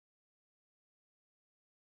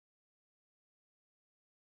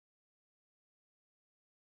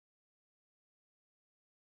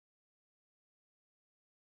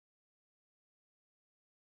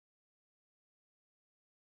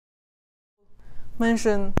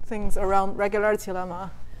mention things around regularity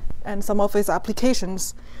lemma and some of its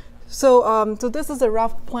applications. So, so this is a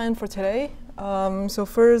rough plan for today. So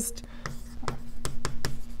first,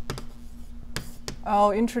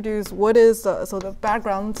 I'll introduce what is the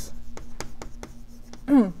background.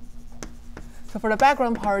 So for the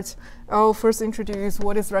background part, I'll first introduce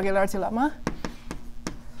what is regularity lemma.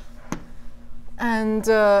 And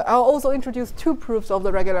I'll also introduce two proofs of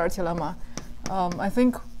the regularity lemma. I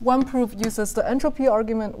think one proof uses the entropy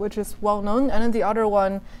argument, which is well known, and then the other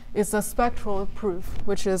one is the spectral proof,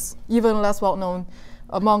 which is even less well known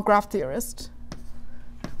among graph theorists.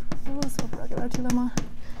 Regularity lemma.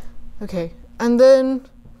 Okay, and then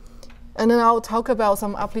I'll talk about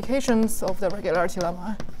some applications of the regularity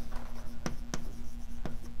lemma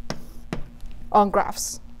on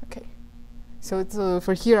graphs. Okay, so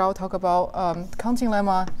for here I'll talk about counting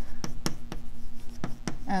lemma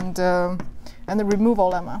and the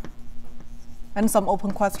removal lemma, and some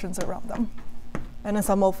open questions around them, and then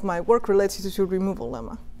some of my work related to removal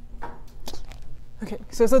lemma. Okay,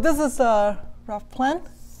 so this is a rough plan.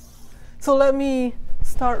 So let me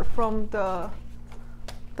start from the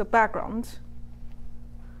background.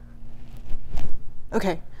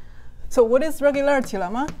 Okay, so what is regularity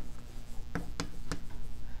lemma?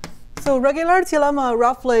 So regularity lemma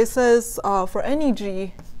roughly says for any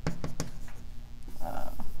G,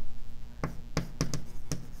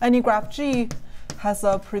 any graph G has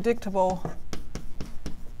a predictable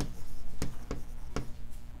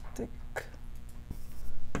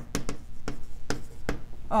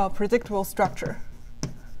structure.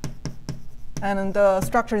 And the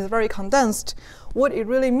structure is very condensed. What it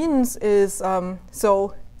really means is,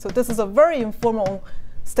 so this is a very informal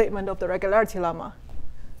statement of the regularity lemma.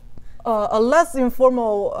 A less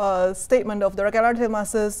informal statement of the regularity lemma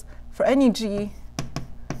says for any G,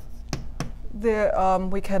 there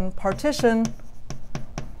we can partition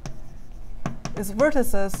its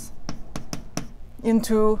vertices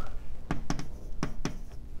into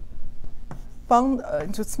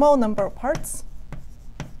small number of parts,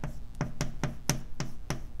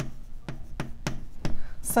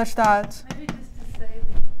 such that. Maybe just to say,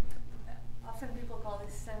 often people call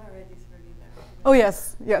this semi-reduced regularity. Oh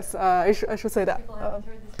yes, yes. I should say that. People haven't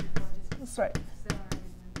heard this before. That's right.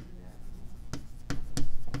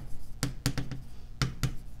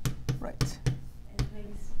 Right. And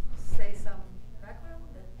maybe say some background.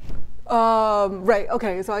 Right.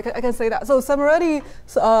 Okay. So I can say that. So Samarati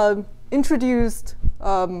introduced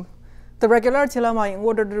the regularity lemma in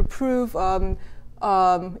order to prove the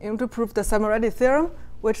Samarati theorem,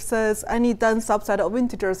 which says any dense subset of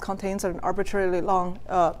integers contains an arbitrarily long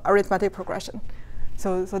arithmetic progression.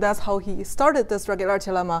 So that's how he started this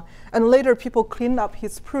regularity lemma, and later people cleaned up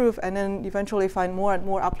his proof, and then eventually find more and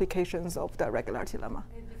more applications of the regularity lemma.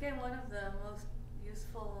 It became one of the most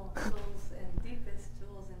useful tools and deepest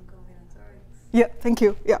tools in combinatorics. Yeah, thank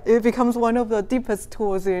you. Yeah, it becomes one of the deepest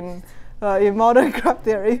tools in modern graph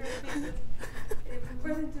theory. It's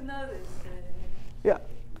important to know this. Yeah.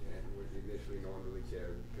 Initially, no one really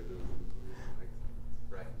cared because it was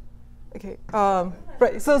right. Okay.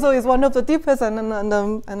 Right. So it's one of the deepest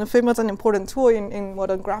and famous and important tool in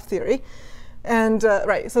modern graph theory, and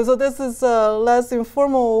right. So this is a less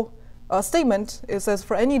informal statement. It says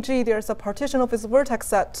for any G, there's a partition of its vertex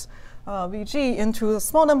set Vg into a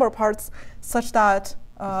small number of parts, such that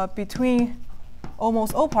between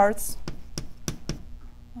almost all parts.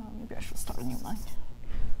 Maybe I should start a new line.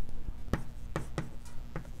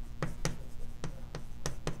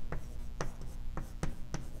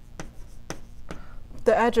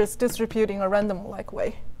 The edges distribute in a random-like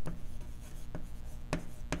way.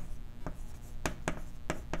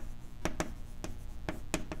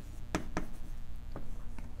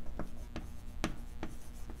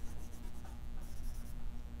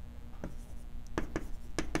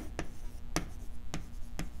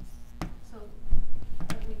 So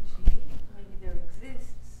every G, maybe there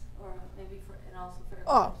exists, or maybe for, and also for.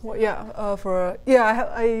 Oh, well,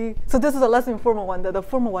 yeah. So this is a less informal one. The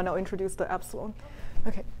formal one, I'll introduce the epsilon.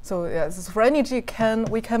 Okay, so yeah, so for any G,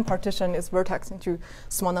 we can partition its vertex into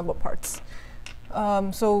small number of parts.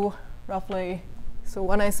 So roughly, so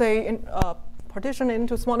when I say partition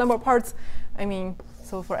into small number of parts, I mean,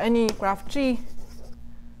 so for any graph G,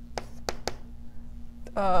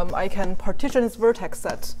 I can partition its vertex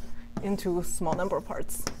set into small number of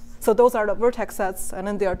parts. So those are the vertex sets, and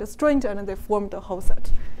then they are disjoint, and then they form the whole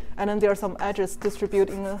set. And then there are some edges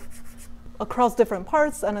distributing across different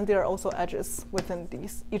parts, and then there are also edges within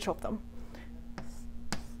each of them.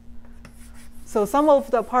 So some of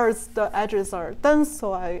the parts, the edges are dense,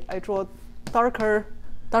 so I draw darker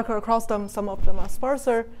across them. Some of them are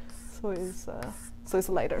sparser, so it's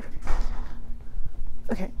lighter.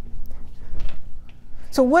 Okay.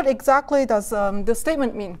 So what exactly does this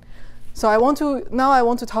statement mean? So I want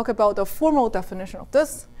to talk about the formal definition of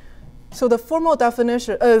this. So the formal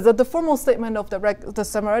definition, the formal statement of the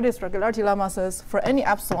Samaritis regularity lemma says for any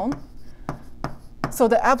epsilon. So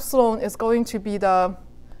the epsilon is going to be the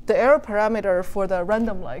error parameter for the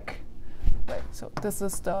random-like. Right. So this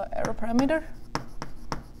is the error parameter.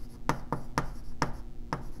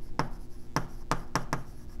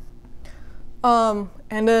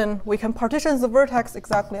 And then we can partition the vertex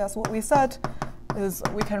exactly as what we said. Is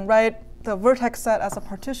we can write the vertex set as a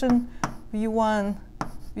partition v1,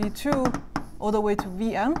 v2, all the way to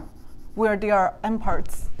vm, where there are m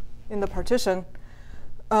parts in the partition,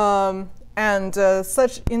 and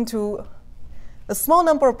such into a small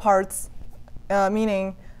number of parts,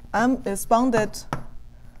 meaning m is bounded.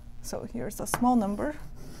 So here's a small number.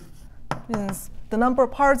 Means the number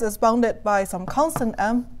of parts is bounded by some constant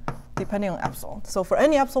m, depending on epsilon. So for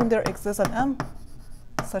any epsilon, there exists an m,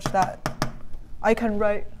 such that I can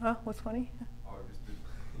write. What's funny? Oh, just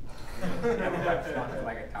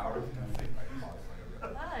like a tower.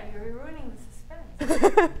 You're ruining the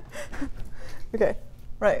suspense. Okay,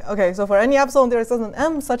 right. Okay, so for any epsilon, there exists an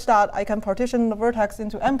m, such that I can partition the vertex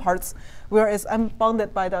into m parts, where is m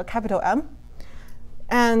bounded by the capital M.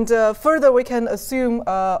 And further, we can assume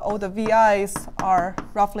all the VIs are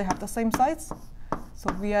roughly have the same size. So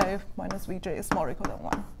VI minus VJ is smaller or equal than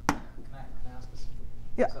 1. Can I ask a simple?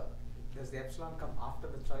 Yeah. So does the epsilon come after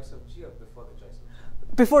the choice of G or before the choice of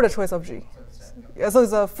G? Before the choice of G. So Yeah, so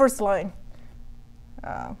it's the first line.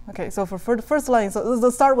 Okay, so for the first line, so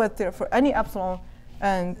let's start with there for any epsilon,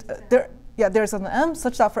 and there's an m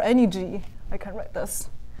such that for any G, I can write this.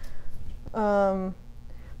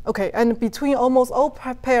 Okay, and between almost all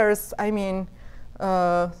pairs, I mean,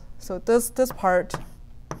 so this part,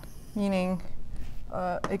 meaning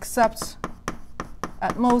except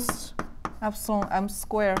at most epsilon m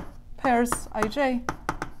square pairs ij.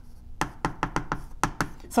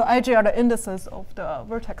 So ij are the indices of the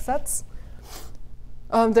vertex sets.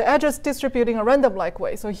 The edges distributing a random-like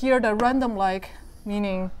way. So here the random-like,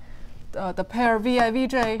 meaning the pair vi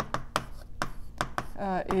vj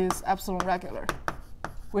is epsilon regular,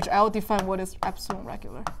 which I'll define what is epsilon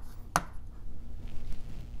regular.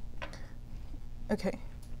 Okay.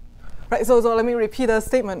 Right, so let me repeat the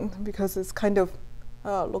statement because it's kind of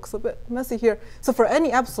looks a bit messy here. So for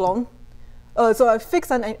any epsilon, so I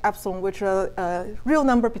fix an epsilon, which is a real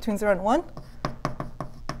number between 0 and 1.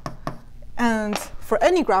 And for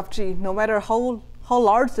any graph G, no matter how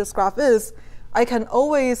large this graph is, I can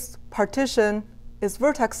always partition its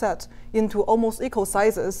vertex set into almost equal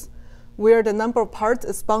sizes, where the number of parts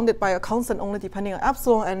is bounded by a constant only depending on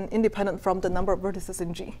epsilon and independent from the number of vertices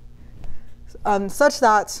in G. Such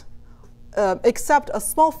that except a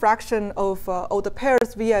small fraction of all the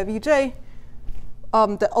pairs VI VJ,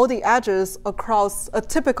 all the edges across a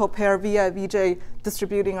typical pair VI VJ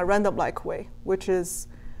distributing a random-like way, which is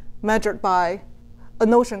measured by a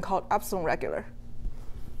notion called epsilon regular.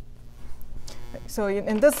 So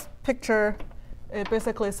in this picture, it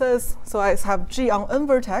basically says, so I have G on n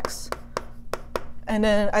vertex, and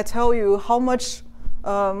then I tell you how much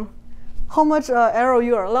error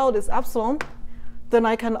you are allowed is epsilon. Then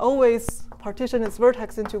I can always partition its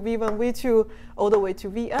vertex into v1, v2, all the way to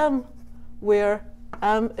vm, where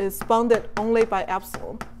m is bounded only by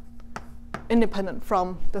epsilon, independent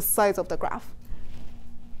from the size of the graph.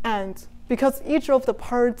 And because each of the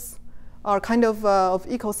parts are kind of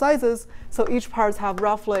equal sizes, so each parts have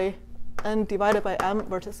roughly n divided by m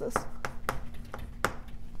vertices.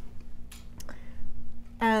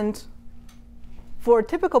 And for a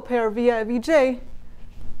typical pair VI VJ,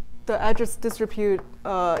 the edges distribute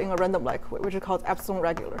in a random-like way, which is called epsilon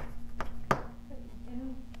regular.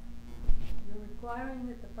 And you're requiring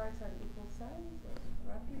that the parts are equal size, or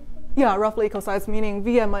roughly equal size? Yeah, roughly equal size, meaning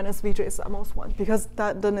Vm minus Vj is at most 1, because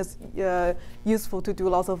that then is useful to do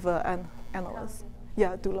lots of analysis.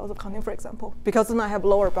 Yeah, do lots of counting, for example, because then I have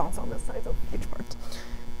lower bounds on the size of each part.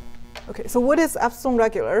 Okay, so what is epsilon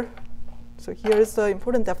regular? So here is the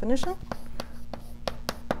important definition.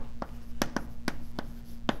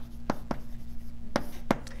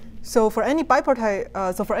 So for any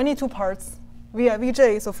bipartite, so for any two parts, VI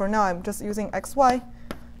Vj, so for now I'm just using xy.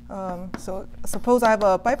 So suppose I have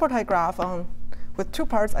a bipartite graph with two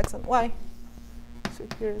parts, x and y. So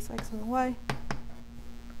here is x and y.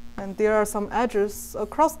 And there are some edges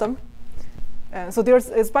across them. And so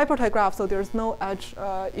it's bipartite graph, so there's no edge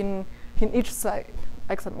in each side,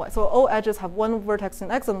 x and y. So all edges have one vertex in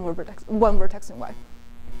x and one vertex in y.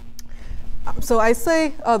 So I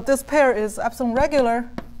say this pair is epsilon regular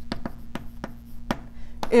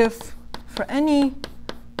if for any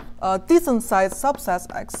decent sized subsets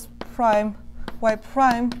x prime, y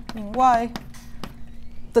prime in Y,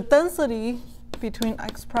 the density between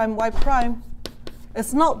x prime, y prime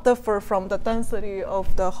is not different from the density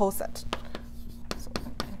of the whole set. So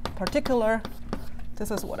in particular, this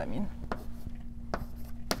is what I mean.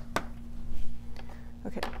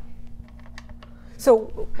 Okay.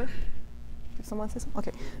 So, did someone say something?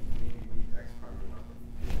 Okay.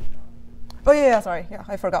 Oh yeah, sorry. Yeah,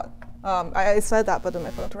 I forgot. I said that, but then I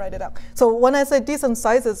forgot to write it out. So when I say decent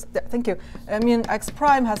sizes, thank you. I mean x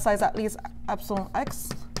prime has size at least epsilon x,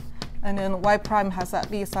 and then y prime has at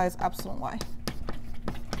least size epsilon y.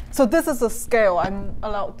 So this is the scale I'm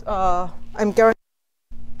allowed. I'm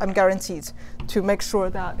guaranteed to make sure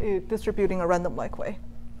that it's distributing a random-like way.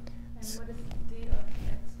 And what is d of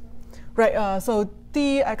xy? Right. So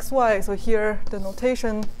dxy. So here the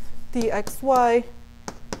notation dxy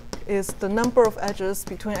is the number of edges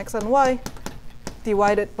between x and y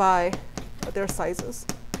divided by their sizes.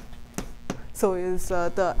 So is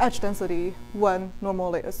the edge density when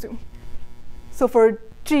normally assumed. So for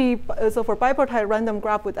for bipartite random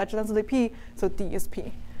graph with edge density p, so d is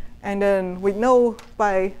p. And then we know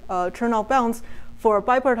by Chernow bounds for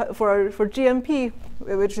GMP,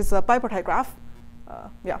 which is a bipartite graph,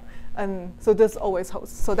 yeah. And so this always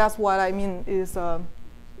holds. So that's what I mean is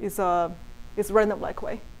random-like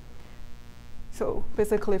way. So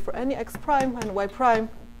basically, for any x prime and y prime,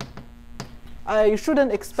 I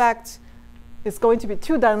shouldn't expect it's going to be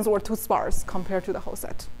too dense or too sparse compared to the whole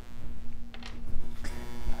set.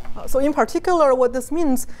 So in particular, what this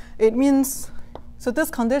means, it means, so this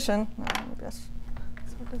condition, maybe so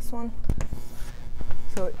this one.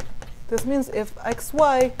 So this means if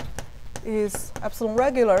xy is epsilon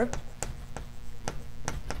regular,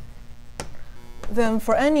 then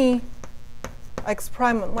for any x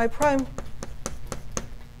prime and y prime,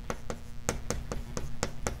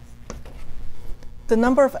 the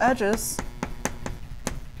number of edges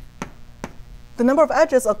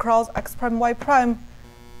across x prime, y prime,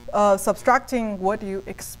 subtracting what you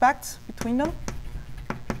expect between them.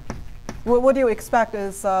 What you expect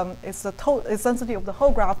is the total density of the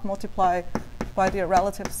whole graph multiplied by their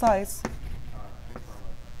relative size.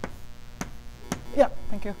 Yeah,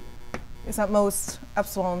 thank you. It's at most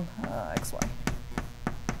epsilon xy.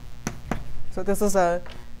 So this is a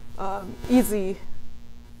easy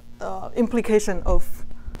implication of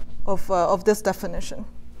this definition.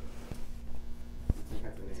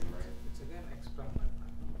 It's again x prime, y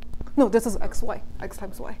prime. No, this is xy, x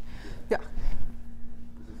times y. Yeah.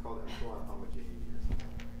 This is called epsilon homogeneity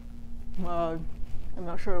or something. I'm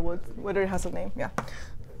not sure whether it has a name. Yeah.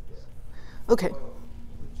 Okay. It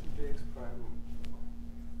should be x prime.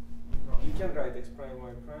 You can write x prime,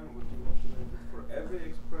 y prime, but you want to write it for every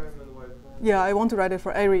x prime and y prime? Yeah, I want to write it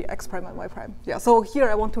for every x prime and y prime. Yeah, so here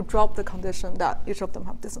I want to drop the condition that each of them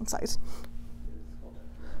have decent size.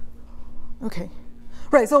 Okay.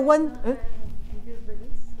 Right, so when...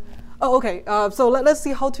 Oh, okay. So let's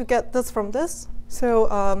see how to get this from this. So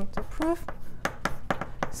to prove,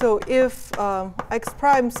 so if x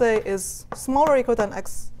prime, say, is smaller or equal than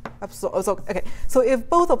x epsilon, so, okay. So if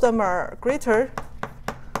both of them are greater,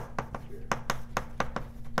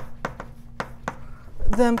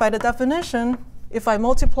 then by the definition, if I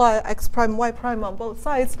multiply x prime, y prime on both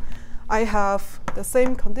sides, I have the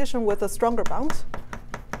same condition with a stronger bound.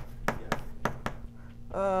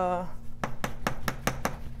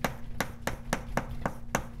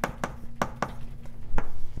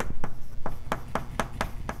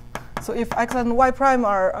 So if x and y prime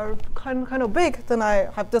are kind of big, then I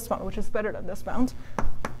have this bound, which is better than this bound.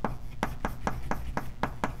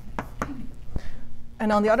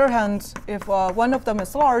 And on the other hand, if one of them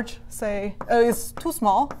is large, say is too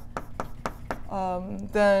small,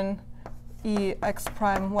 then E x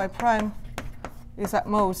prime y prime is at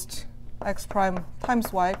most x prime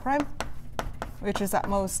times y prime, which is at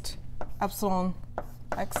most epsilon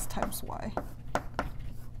x times y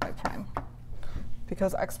prime,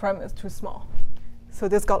 because x prime is too small. So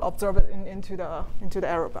this got absorbed into the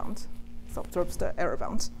error bound. So absorbs the error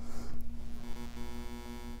bound.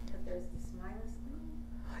 But there's this minus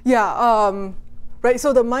thing? Yeah, right.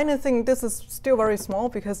 So the minus thing, this is still very small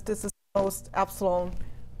because this is most epsilon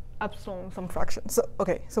some fraction. So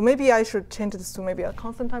okay, so maybe I should change this to maybe a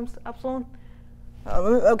constant times epsilon.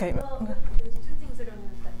 Okay. Well, there's two things I don't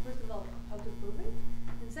understand. First of all, how to prove it,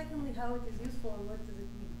 and secondly, how it is useful and what does it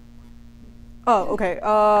mean? Oh, okay.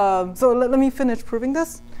 So let me finish proving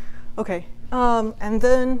this. Okay. And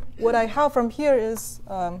then what I have from here is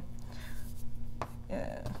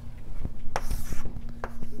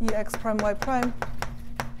E x prime y prime.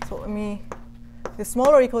 So let me is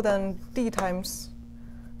smaller or equal than d times,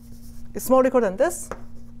 is smaller or equal than this.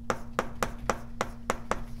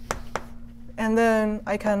 And then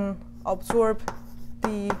I can absorb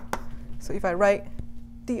d. So if I write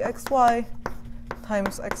dxy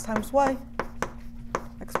times x times y,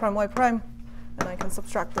 x prime y prime, and I can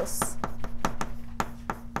subtract this.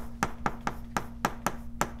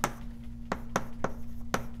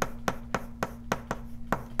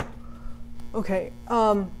 Okay,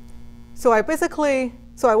 so I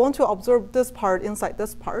want to absorb this part inside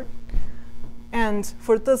this part. And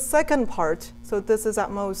for the second part, so this is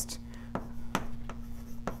at most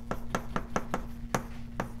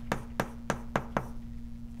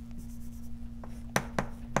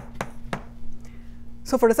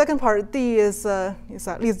so for the second part, d is at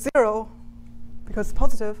least 0 because it's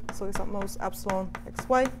positive, so it's at most epsilon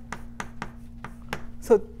xy.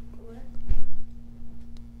 So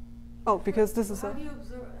because this is how do you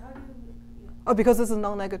observe? How do you? Yeah. Oh, because this is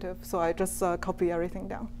non-negative, so I just copy everything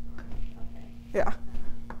down. Okay. Yeah.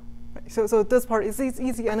 Right. So this part is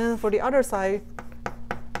easy, and then for the other side,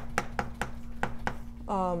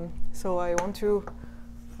 so I want to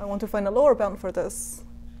find a lower bound for this.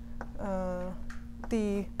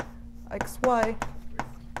 D xy.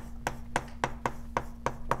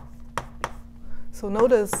 So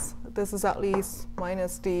notice this is at least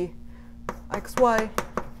minus d xy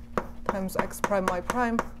times x prime y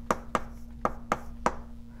prime,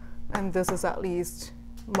 and this is at least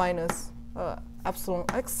minus epsilon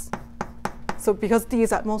x. So because d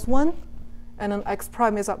is at most 1, and then x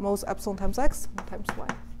prime is at most epsilon times x times y.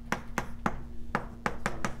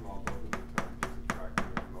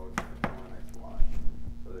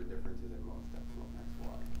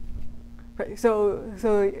 Right. So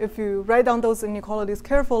if you write down those inequalities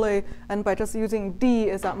carefully, and by just using d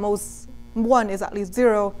is at most 1 is at least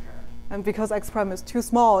 0, and because x prime is too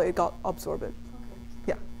small, it got absorbed. Okay.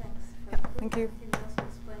 Yeah. Thanks. Yeah. Thank you. Can you also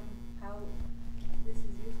explain how this is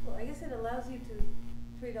useful? I guess it allows you to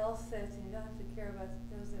treat all sets, and you don't have to care about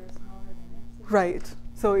those that are smaller than epsilon. Right.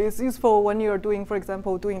 So it's useful when you're doing, for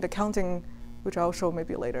example, doing the counting, which I'll show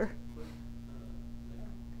maybe later.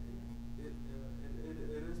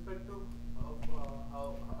 Irrespective of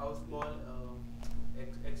how small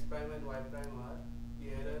x prime and y prime are, the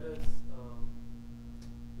error is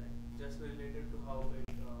just related to how big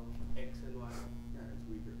x and y are. Yeah, it's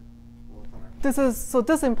weaker.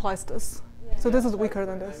 This implies this. Yeah. So this is weaker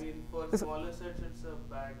than this. I mean, for smaller sets, it's a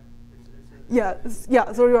bad. Yeah.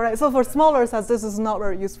 So you're right. So for smaller sets, this is not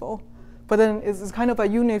very useful, but then it's kind of a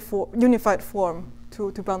unified form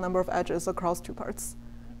to bound number of edges across two parts.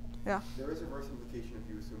 Yeah. There is a reverse implication if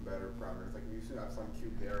you assume better parameters. Like if you assume epsilon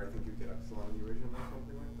cubed there, I think you get epsilon in the original or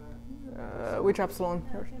something like that. Which epsilon?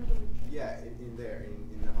 No, it's in the- Yeah, in there,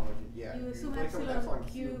 in the homogen. Yeah. You if assume take some epsilon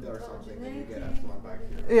cubed cubed or something, then you get homogeneity, epsilon back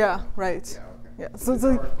here. Yeah. Right. Yeah. Okay. Yeah. So So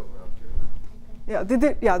there are equivalent up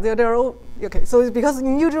here. yeah. They're all okay. So it's because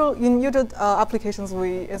in usual applications,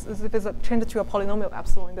 if it's changed to a polynomial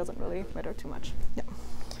epsilon, it doesn't really matter too much. Yeah.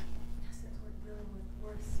 Since we're dealing with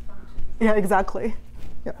worse functions. Yeah. Exactly.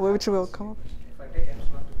 Yeah. Which will come up. If I take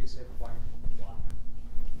epsilon to be say 0.1,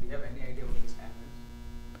 do you have any idea what this n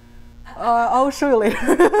is? I'll show you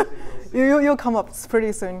later. You'll come up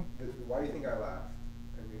pretty soon. Why do you think I laugh?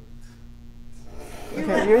 I mean,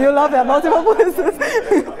 Okay, you laugh at multiple places.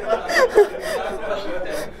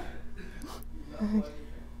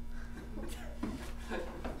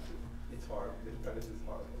 it's hard. This is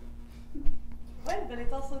hard. Well, but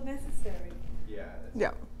it's also necessary. Yeah.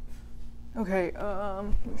 Yeah. Okay. Right.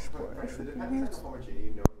 So it depends on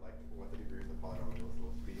homogeneity, knowing like what the degree of the polynomials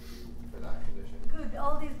will be for that condition. Good.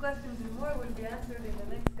 All these questions and more will be answered in the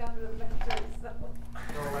next couple of lectures. So.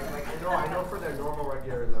 No, I know for their normal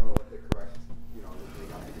regular lemma what the correct, the not the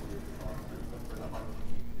degree of the polynomial, but for the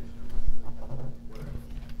homogeneity condition, whatever.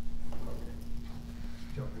 Okay.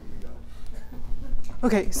 Jumping the gun.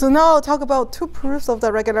 Okay. So now I'll talk about two proofs of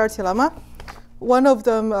the regularity lemma. One of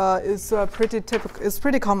them is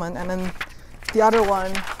pretty common, and then the other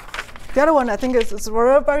one I think is a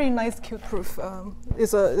very nice, cute proof.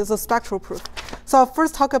 Is a spectral proof. So I'll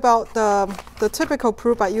first talk about the typical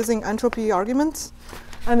proof by using entropy arguments,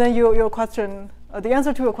 and then your question, the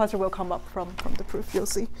answer to your question will come up from the proof. You'll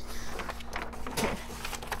see. Okay.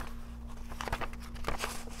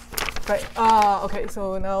 Right. Okay.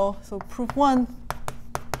 So proof 1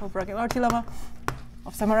 of regularity lemma,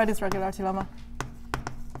 of Samaritis regularity lemma.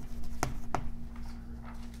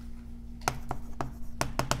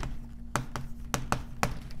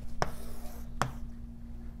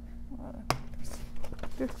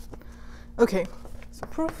 Okay, so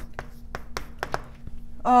proof.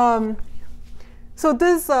 So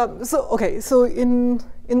this, so in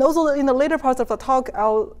also in the later parts of the talk,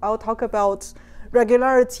 I'll talk about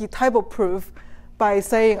regularity type of proof by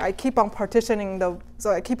saying I keep on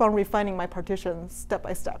I keep on refining my partitions step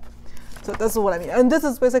by step. So that's what I mean, and this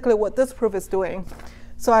is basically what this proof is doing.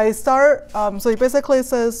 So I start. So it basically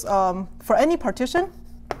says for any partition.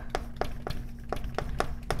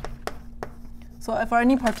 So for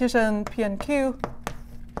any partition P and Q,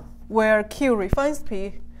 where Q refines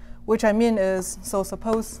P, which I mean is, so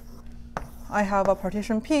suppose I have a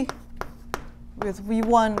partition P with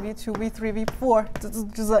V1, V2, V3, V4. This is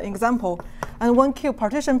just an example. And when Q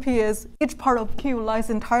partition P is, each part of Q lies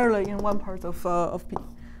entirely in one part of P.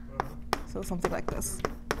 So something like this.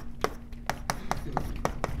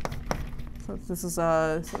 So this is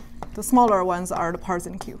so the smaller ones are the parts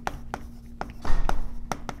in Q. So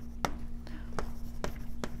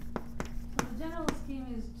the general scheme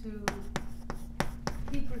is to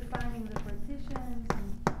keep refining the partitions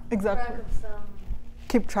and Exactly. track of some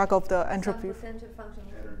Keep track of the entropy. some potential function,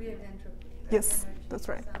 which would be an entropy. Yes, energy, that's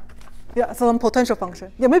right. some- Yeah, some potential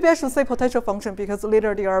function. Yeah, maybe I should say potential function because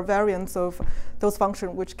later there are variants of those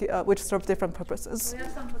functions which serve different purposes. We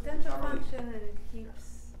have some potential function and it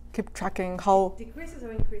Keep tracking how. decreases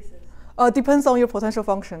or increases. Depends on your potential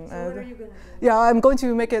function. So what are you going to do? Yeah, I'm going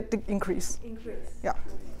to make it increase. Increase. Yeah.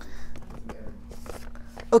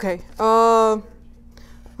 Okay.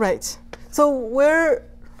 Right. So where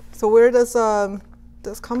does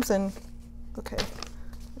this comes in? Okay.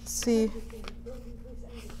 Let's see. Yeah,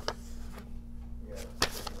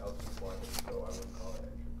 something else is one, so I wouldn't call it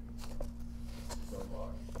entropy. No bar.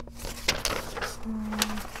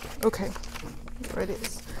 Okay. There it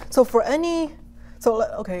is. So for any,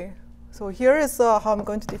 okay. So here is how I'm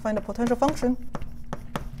going to define the potential function.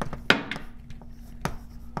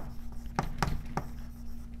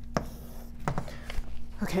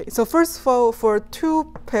 Okay, so first of all, for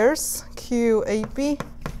two pairs, Q, A, B.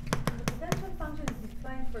 The potential function is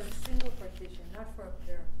defined for a single partition, not for a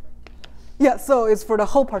pair of partitions. Yeah, so it's for the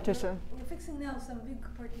whole partition. We're fixing now some big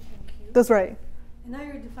partition Q. That's right. And now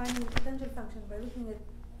you're defining the potential function by looking at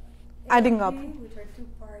A Adding and up. B, which are two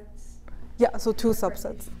parts. Yeah, so two of the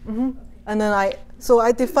subsets. partition. Mhm. And then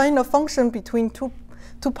I define a function between two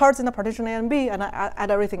parts in the partition A and B, and I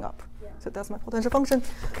add everything up. Yeah. So that's my potential function.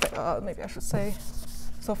 Maybe I should say,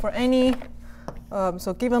 so for any,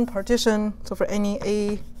 so given partition, so for any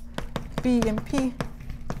A, B, and P,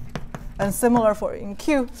 and similar for in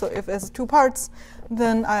Q, so if it's two parts,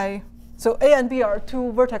 then so A and B are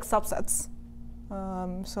two vertex subsets.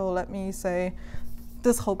 So let me say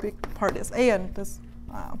this whole big part is A and this,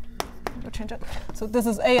 I'll change it. So this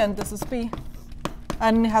is A and this is B.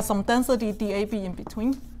 And it has some density DAB in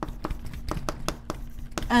between.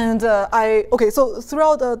 And so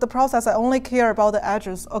throughout the process, I only care about the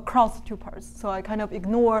edges across two parts. So I kind of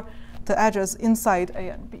ignore the edges inside A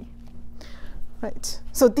and B. Right.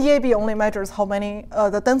 So DAB only measures how many,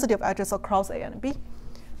 the density of edges across A and B.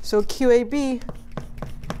 So QAB,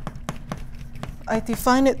 I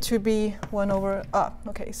define it to be 1 over,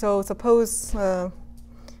 okay, so suppose, right,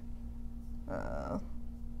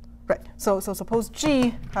 so suppose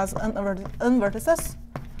G has n vertices.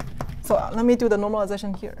 So let me do the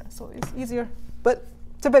normalization here, so it's easier. But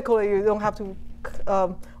typically, you don't have to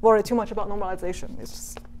worry too much about normalization.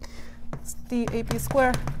 It's DAB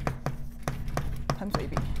squared times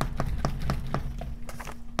AB.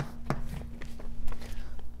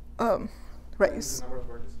 Right. Is the number of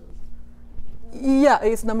vertices? Yeah,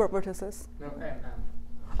 it's number of vertices. No,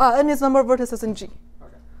 And it's number of vertices in G.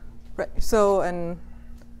 Okay. Right. So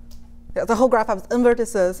yeah, the whole graph has n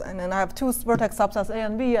vertices, and then I have two vertex subsets A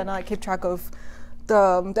and B, and I keep track of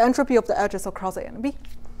the entropy of the edges across A and B.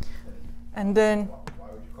 And then. Why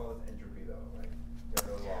would you call it entropy though? Like, there's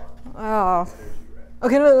no law.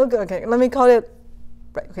 Energy, right? Okay, let me call it.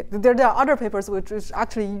 Right. Okay. There are other papers which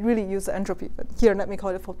actually really use entropy, but here let me call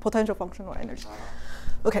it potential function or energy.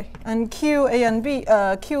 Okay. And Q, A, and B,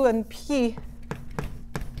 Q and P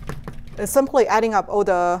is simply adding up all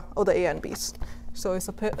the A and B's. So it's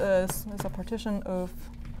a partition of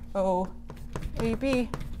O, A, B,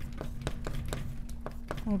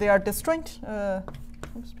 and they are disjoint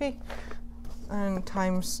times P, and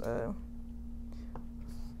times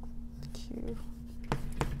Q,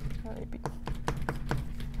 A, B.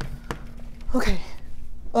 Okay.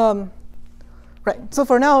 Right. So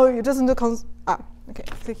for now, you just need to okay.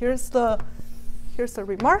 So here's the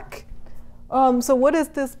remark. So what is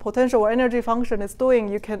this potential or energy function is doing?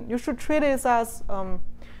 You should treat it as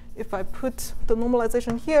if I put the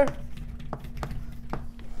normalization here,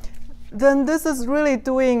 then this is really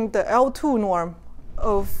doing the L2 norm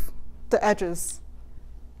of the edges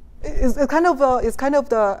It's kind of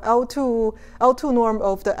the L2 norm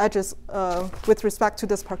of the edges with respect to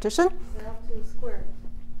this partition. The L2 squared.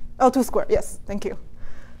 L2 squared, yes, thank you.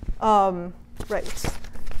 Right.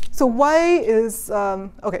 So why is,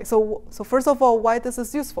 okay, so first of all, why this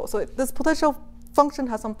is useful. So this potential function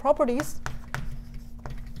has some properties.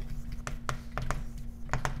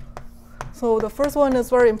 So the first one is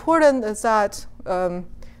very important, is that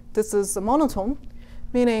this is a monotone,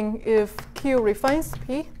 meaning if Q refines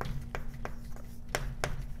P,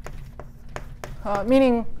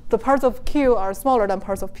 meaning the parts of Q are smaller than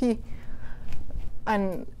parts of P,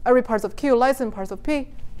 and every part of Q lies in parts of P,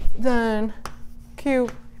 then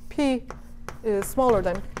QP is smaller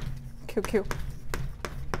than QQ.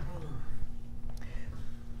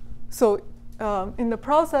 So in the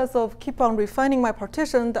process of keep on refining my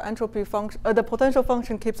partition, the entropy function, the potential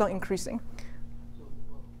function keeps on increasing. So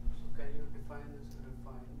can you define this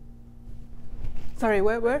refine? Sorry,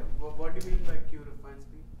 where? What do you mean by Q refines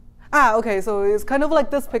P? Ah, okay, so it's kind of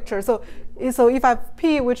like this picture. So if I have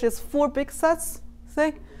P, which is 4 big sets,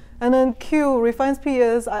 say, and then Q refines P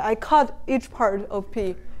is I cut each part of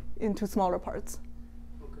P into smaller parts.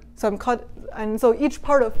 Okay. So and so each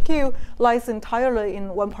part of Q lies entirely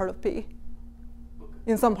in one part of P, Okay.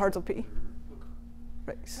 in some parts of P. Okay.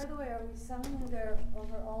 Right. By the way, are we summing there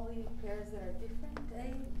over all the pairs that are different,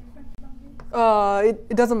 different from B?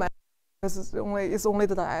 It doesn't matter because it's only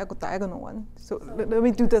the diagonal one. So let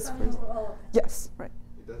me do this Summing first. over all of them. Yes, right.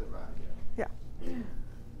 It doesn't matter. Yeah. Yeah.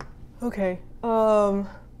 Okay.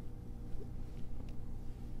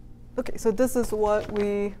 Okay, so this is what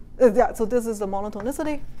we, yeah, so this is the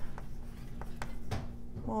monotonicity.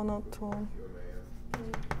 Monotone. Can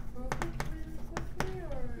you prove it really quickly,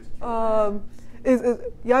 or?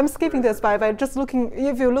 Yeah, I'm skipping this by just looking,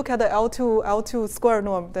 if you look at the L2 square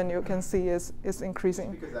norm, then you can see it's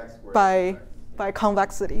increasing Because x squared. by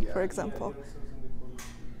convexity, Yeah. for example.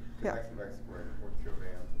 Yeah. Yeah. X squared for Q of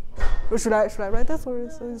A. Or should I write this, or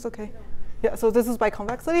is it okay? Yeah, so this is by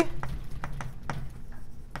convexity.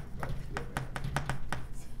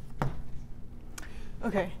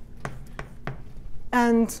 Okay.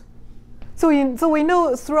 And so we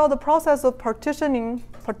know throughout the process of partitioning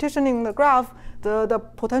the graph, the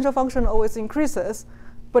potential function always increases,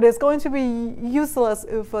 but it's going to be useless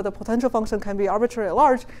if the potential function can be arbitrarily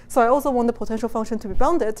large. So I also want the potential function to be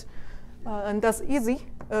bounded, and that's easy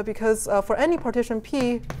because for any partition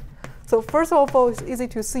P, so first of all, it's easy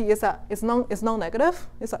to see is that it's non-negative,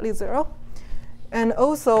 it's at least 0, and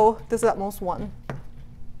also this is at most 1.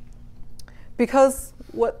 Because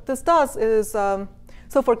what this does is, so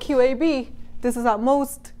for QAB, this is at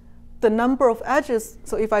most the number of edges.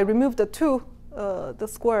 So if I remove the 2, the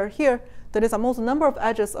square here, then it's at most the number of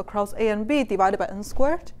edges across A and B divided by n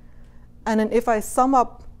squared. And then if I sum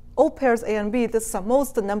up all pairs A and B, this is at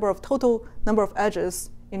most the total number of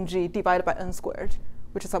edges in G divided by n squared,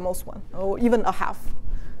 which is at most 1, or even a half.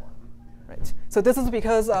 Right. So this is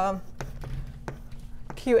because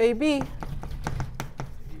QAB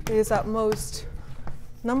is at most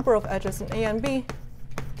number of edges in A and B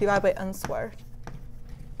divided by n squared.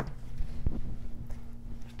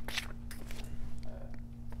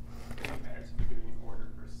 It matters if you're doing order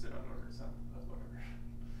versus unordered sum. That's whatever.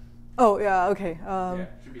 Oh, yeah, okay.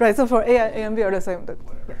 should be Right, so for A and B are the same.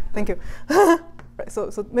 Whatever. Yeah, thank you. Right,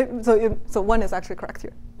 so 1 is actually correct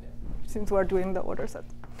here, Yeah. since we're doing the order set.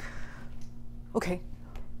 Okay.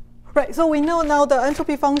 Right, so we know now the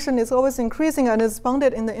entropy function is always increasing and is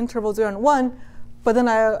bounded in the interval 0 and 1. But then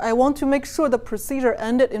I want to make sure the procedure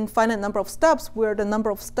ended in finite number of steps, where the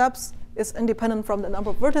number of steps is independent from the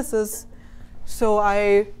number of vertices. So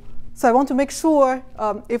I want to make sure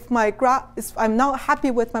if I'm not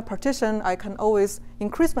happy with my partition, I can always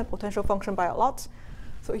increase my potential function by a lot.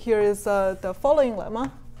 So here is the following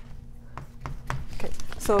lemma. Okay,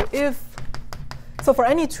 so for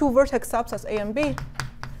any 2 vertex subsets A and B,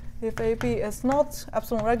 if AB is not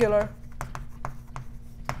epsilon regular,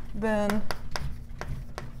 then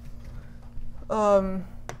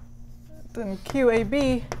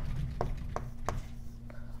QAB.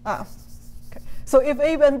 Okay. So if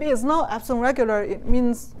A and B is not epsilon regular, it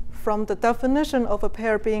means from the definition of a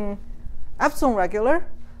pair being epsilon regular,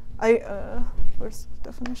 where's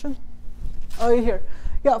the definition? Oh, here.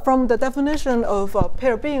 Yeah, from the definition of a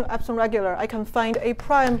pair being epsilon regular, I can find A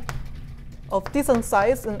prime of decent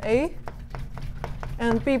size in A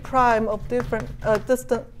and B prime of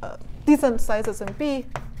decent sizes in B,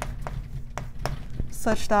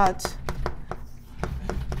 such that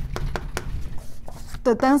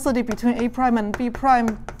the density between A prime and B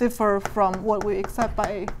prime differ from what we accept by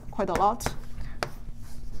A quite a lot.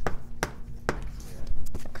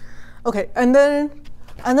 Okay, and then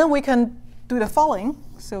And then we can do the following.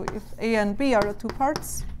 So if A and B are the two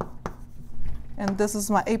parts, and this is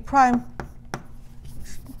my A prime,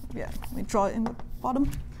 yeah, let me draw it in the bottom.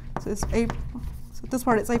 So it's A, so this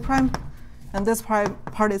part is A prime, and this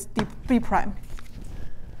part is B prime.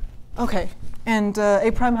 Okay, and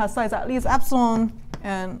A prime has size at least epsilon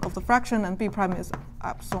and of the fraction, and B prime is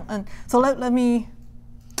epsilon. And so let me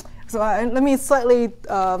slightly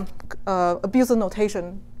abuse the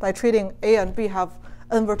notation by treating A and B have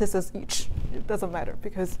n vertices each. It doesn't matter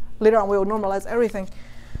because later on we will normalize everything.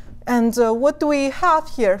 And what do we have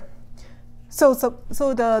here? So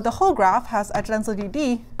the whole graph has edge density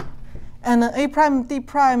D, and A prime D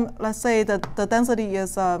prime. Let's say that the density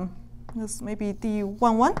is maybe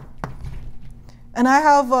D11, and I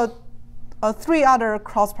have three other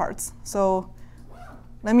cross parts. So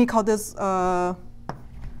let me call this A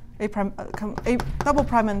double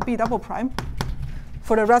prime and B double prime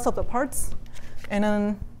for the rest of the parts. And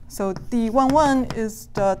then, so D11 is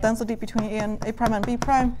the density between A prime and B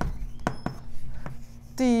prime.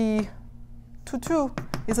 D22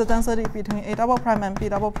 is the density between A double prime and B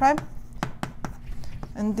double prime.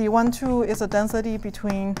 And D12 is the density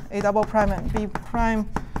between A double prime and B prime.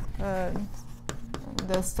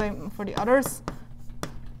 The same for the others.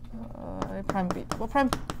 A prime, B double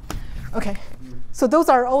prime. Okay, so those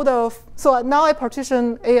are all the. So now I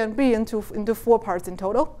partition A and B into 4 parts in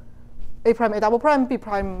total. A prime, A double prime, B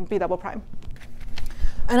prime, B double prime.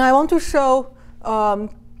 And I want to show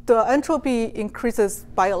the entropy increases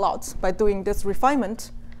by a lot by doing this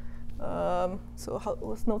refinement. So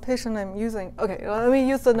what's notation I'm using? Okay, let me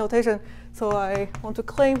use the notation. So I want to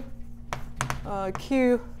claim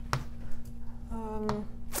Q.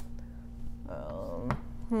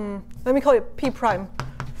 Let me call it P prime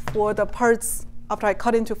for the parts after I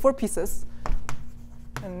cut into 4 pieces.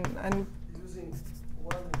 And using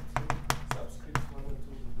 1 and 2, subscript 1 and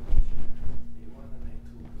 2, A1 and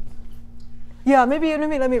A2. yeah, maybe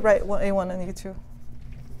let me write A1 and A2.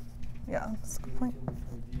 Yeah, that's a good point.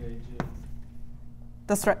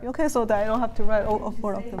 That's right. Okay, so that I don't have to write all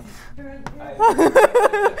 4 of them.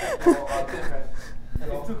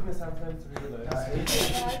 It took me some time to realize.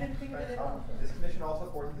 This condition also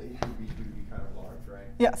forces the A2 B2 to be kind of large, right?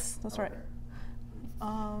 Yes, that's right. You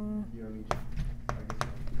don't need to, I guess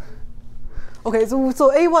you don't need to. Okay,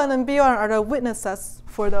 so A1 and B1 are the witness sets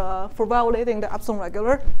for violating the epsilon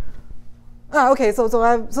regular. Okay,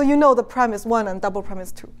 so you know the prime is 1 and double prime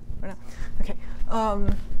is 2. Right now. Okay.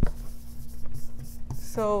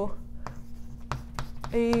 So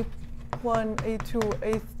A1, A2,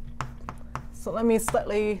 A. So let me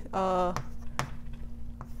slightly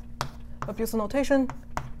abuse the notation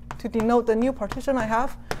to denote the new partition I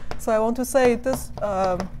have. So I want to say this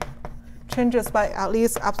changes by at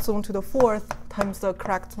least epsilon to the 4th times the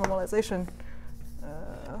correct normalization.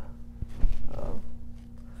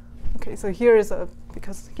 Okay, so here is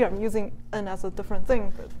because here I'm using n as a different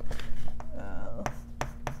thing, but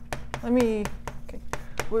let me, okay,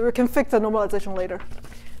 we can fix the normalization later.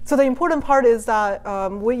 So the important part is that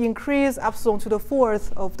we increase epsilon to the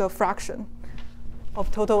 4th of the fraction of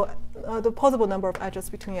total, the possible number of edges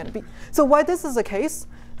between A and B. So why this is the case?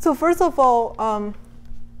 So first of all,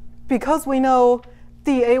 because we know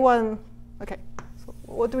dA1, okay, so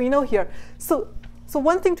what do we know here? So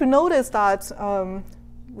one thing to note is that,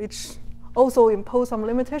 which also impose some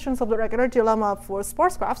limitations of the regularity lemma for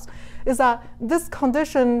sparse graphs, is that this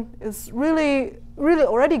condition is really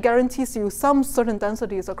already guarantees you some certain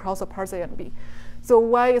densities across the parts A and B. So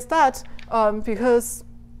why is that? Because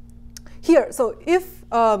here, so if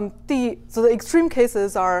the extreme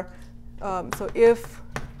cases are, so if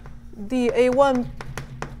dA1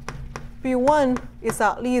 B1 is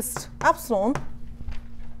at least epsilon,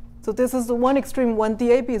 so this is the one extreme when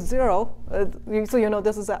dAB is 0, so you know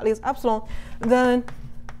this is at least epsilon, then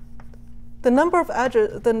the number of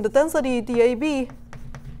edges, then the density dAB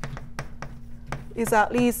is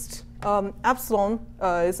at least epsilon,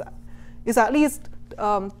 is at least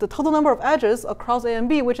the total number of edges across A and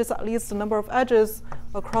B, which is at least the number of edges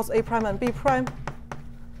across A prime and B prime,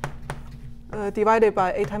 divided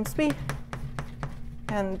by A times B.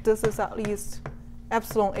 And this is at least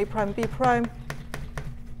epsilon A prime B prime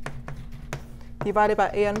divided by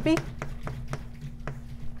A and B.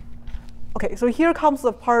 Okay, so here comes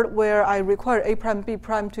the part where I require A prime B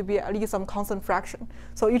prime to be at least some constant fraction.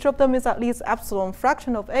 So each of them is at least epsilon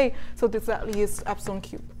fraction of A, so this is at least epsilon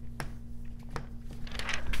cube.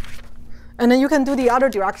 And then you can do the other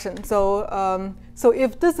direction. So so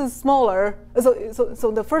if this is smaller,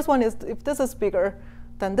 so the first one is if this is bigger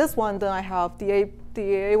than this one, then I have the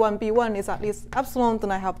A1 B1 is at least epsilon,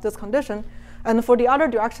 then I have this condition. And for the other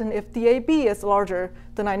direction, if DAB is larger,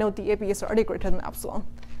 then I know DAB is already greater than epsilon.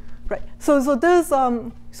 Right. So this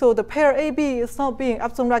so the pair AB is not being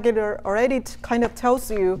epsilon regular already kind of tells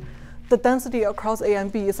you the density across A and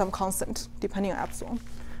B is some constant depending on epsilon.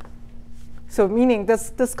 So meaning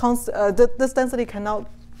this density cannot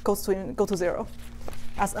go to 0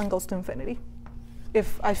 as n goes to infinity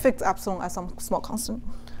if I fix epsilon as some small constant.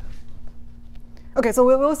 Okay, so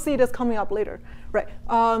we will see this coming up later, right?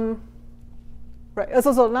 Right.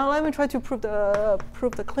 So now let me try to prove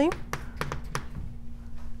the claim.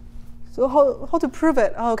 So how to prove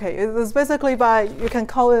it? Okay, it's basically by, you can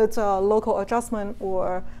call it local adjustment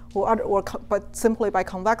but simply by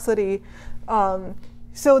convexity.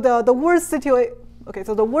 So the worst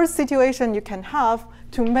situation you can have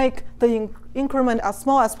to make the increment as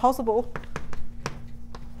small as possible.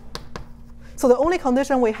 So the only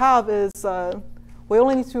condition we have is we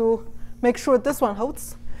only need to make sure this one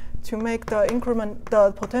holds to make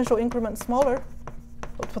the potential increment smaller,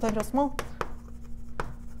 potential small.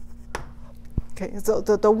 Okay, so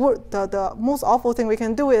the most awful thing we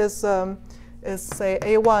can do is say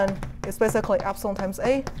A1 is basically epsilon times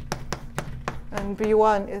A, and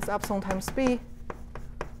B1 is epsilon times B.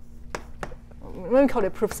 Let me call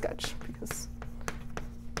it proof sketch because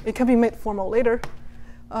it can be made formal later.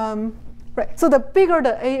 Right. So the bigger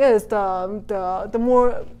the A is, the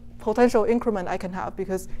more potential increment I can have,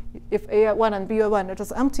 because if A1 and B1 are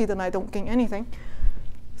just empty, then I don't gain anything.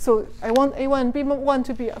 So I want A1 and B1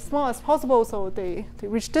 to be as small as possible, so they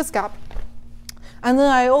reach this gap. And then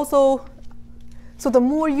I also, so the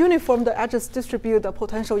more uniform the edges distribute, the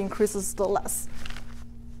potential increases the less.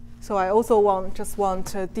 So I also just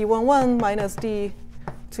want D11 minus D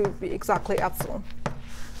to be exactly epsilon.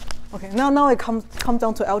 Okay, now it comes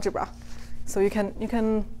down to algebra. So you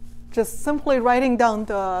can just simply writing down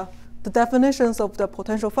the definitions of the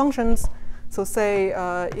potential functions. So say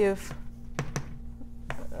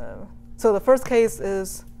so the first case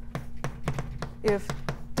is if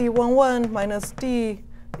D11 minus D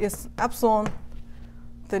is epsilon,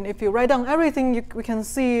 then if you write down everything, we can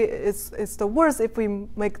see it's the worst if we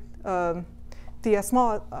make D as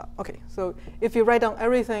small. Okay, so if you write down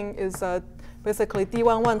everything is basically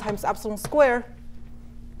D11 times epsilon square,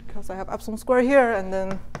 because I have epsilon square here, and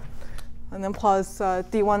then plus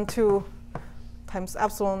D12 times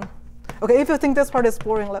epsilon. Okay, if you think this part is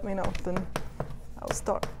boring, let me know. Then I'll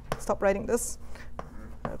stop writing this.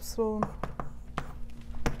 Epsilon.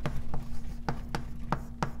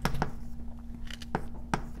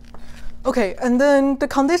 Okay, and then the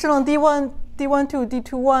condition on D12,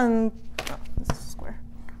 D21, this is square.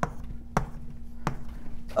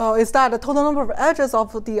 Is that the total number of edges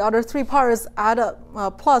of the other three parts add up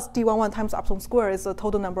plus D11 times epsilon square is the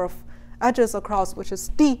total number of edges across, which is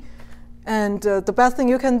D. And the best thing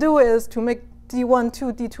you can do is to make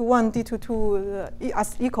D12, D21, D22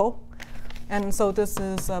 as equal. And so this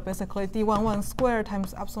is basically D11 square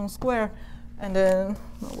times epsilon square. And then,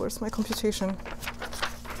 where's my computation?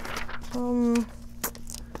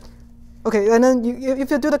 Okay, and then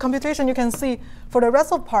if you do the computation, you can see for the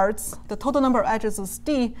rest of parts, the total number of edges is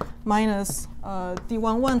D minus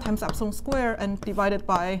D11 times epsilon square and divided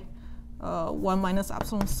by 1 minus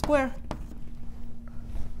epsilon square.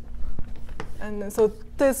 And so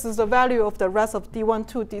this is the value of the rest of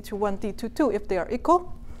D12, D21, D22 if they are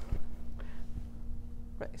equal.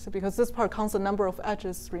 Right, so because this part counts the number of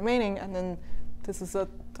edges remaining, and then this is a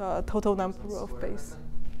total number of base.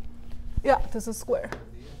 Yeah, this is square.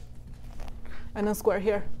 And then square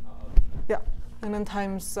here. Yeah, and then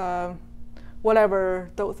times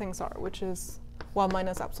whatever those things are, which is 1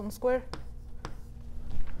 minus epsilon square.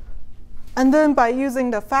 And then by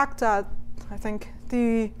using the fact that I think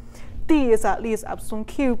D is at least epsilon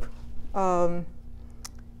cube,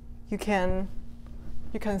 you can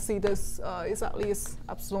see this is at least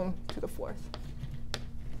epsilon to the 4th.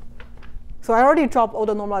 So I already dropped all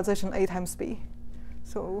the normalization A times B.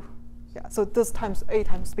 So yeah, so this times A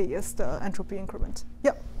times B is the entropy increment.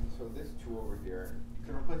 Yep. So this 2 over here, you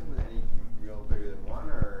can replace it with any real bigger than 1,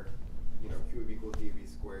 or Q would equal dB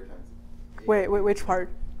squared times A. Wait, which part?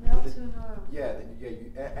 No, to no. Yeah,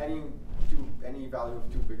 any value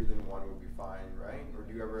of 2 bigger than 1 would be fine, right? Or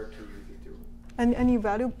do you ever actually use it 2? Any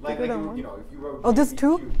value bigger than 1? If you wrote oh, this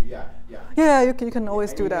 2? Cube, yeah. Yeah, you can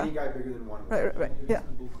always do that. Any guy bigger than 1. Right, yeah.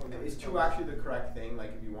 Is 2 actually the correct thing?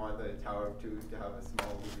 Like if you want the tower of 2 to have a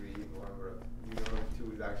small degree, or if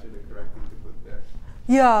 2 is actually the correct thing to put there?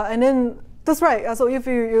 Yeah, and then That's right. So if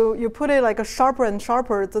you put it like a sharper and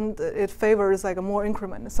sharper, then it favors like a more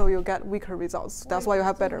increment, so you get weaker results. That's why you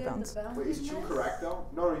have better bounds. Wait, is 2 correct though?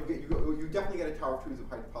 No, you definitely get a tower of 2s of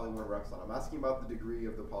height poly 1 over epsilon. I'm asking about the degree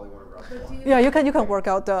of the poly 1 over epsilon. Yeah, you can work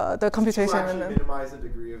out the computation Did you and actually then. minimize the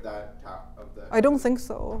degree of that of the. I don't think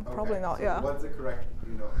so. Okay, Probably not. so Yeah. what's the correct?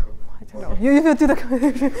 I don't know. You do the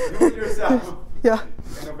computation. Do it yourself. Yeah.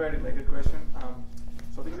 And a very related question.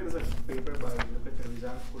 So I think there is a paper by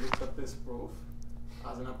Regularity who looks at this proof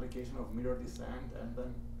as an application of mirror descent, and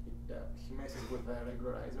then he messes with the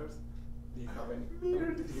regularizers. Do you have any? Do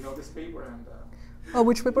you know this paper? And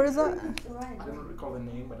Which paper is that? Right. I don't recall the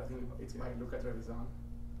name, but I think it's by Luca Trevisan.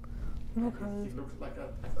 Okay. It looks like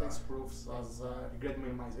these proofs as regret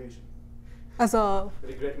minimization. As a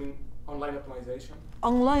Regret online optimization.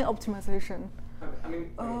 online optimization. I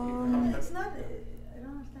mean, It's not. I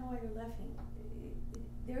don't understand why you're laughing.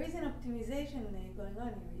 There is an optimization going on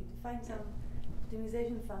here. You define some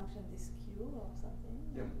optimization function, this Q or something.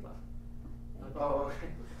 Yeah, Oh,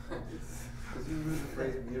 okay. Because you use the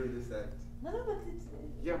phrase mirror descent. No, but it's.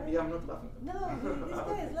 yeah, I'm not laughing. No, this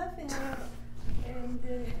guy is laughing, and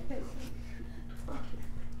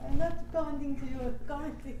I'm not commenting to you.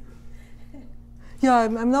 Commenting. Yeah,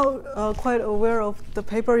 I'm not quite aware of the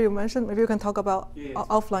paper you mentioned. Maybe you can talk about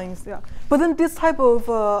offline. Yeah, but then this type of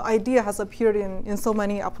idea has appeared in so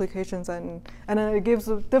many applications, and then it gives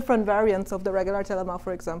different variants of the regularity lemma,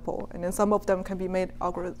 for example, and then some of them can be made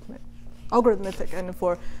algorithmic and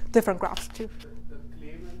for different graphs too. The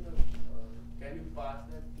claim and the can you pass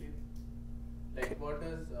that claim? Like what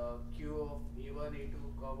is Q of A1, A2,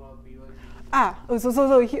 comma B1, B2?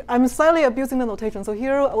 So I'm slightly abusing the notation. So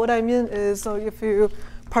here, what I mean is, so if you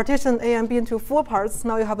partition A and B into 4 parts,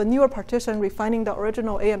 now you have a newer partition refining the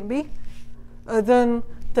original A and B. Then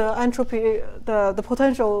the entropy, the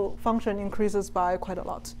potential function increases by quite a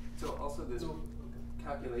lot. So also this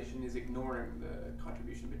calculation is ignoring the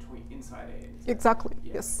contribution between inside A and inside Exactly. B.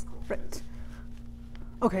 Yeah, Yes. cool. Right.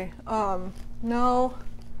 Okay. Now,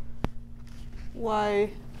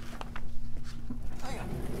 why?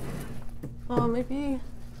 Maybe.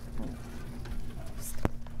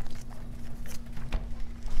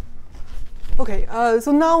 Okay,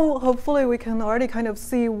 so now hopefully we can already kind of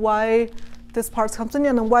see why this part comes in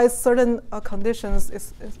and why certain conditions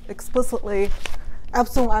is explicitly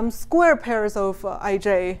epsilon m square pairs of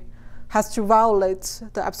ij has to violate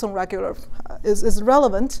the epsilon regular is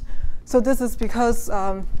relevant. So this is because,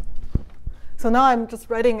 so now I'm just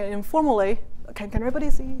writing it informally. Can everybody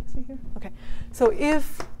see here? Okay, so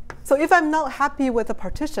if I'm not happy with a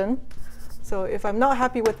partition, so if I'm not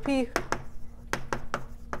happy with P,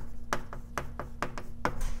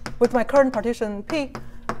 with my current partition P,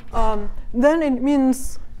 then it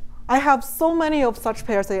means I have so many of such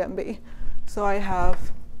pairs A and B. So I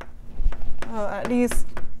have at least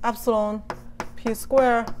epsilon P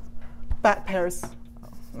square bad pairs,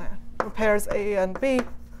 pairs A and B,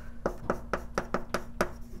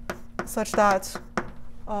 such that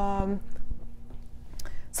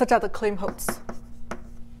the claim holds.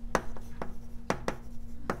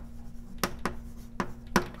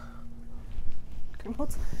 Claim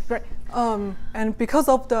holds, right? And because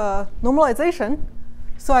of the normalization,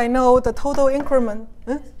 so I know the total increment.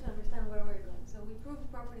 Just to understand where we're going. So we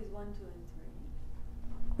proved properties 1, 2, and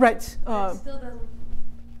 3. Right. It still doesn't.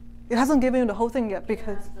 It hasn't given you the whole thing yet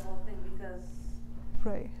because. That's the whole thing because.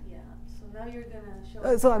 Right. Yeah. So now you're gonna show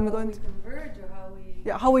So us I'm how going we to- converge or how we.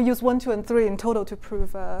 Yeah, how we use 1, 2, and 3 in total to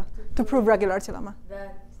prove regularity lemma.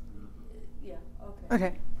 That. Yeah. Okay.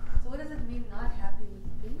 Okay. So what does it mean? Not happy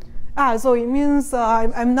with P? So it means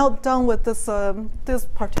I'm not done with this this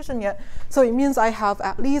partition yet. So it means I have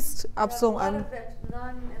at least epsilon. A lot of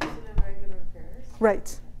non-epsilon regular pairs.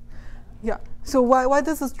 Right. Yeah. So why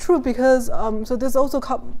this is true? Because so this also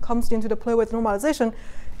comes into the play with normalization.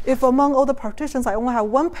 If among all the partitions I only have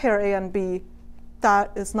one pair A and B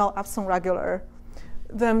that is not epsilon regular,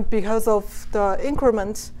 then because of the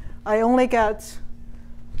increment, I only get,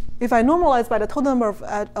 if I normalize by the total number of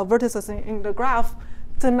vertices in the graph,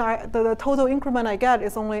 then the total increment I get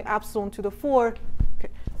is only epsilon to the 4. Okay.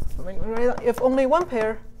 If only one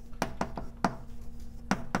pair,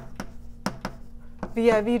 Vi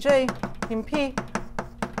Vj in P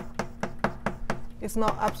is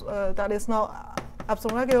not that is not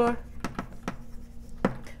epsilon regular,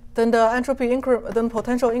 then the entropy then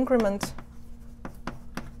potential increment,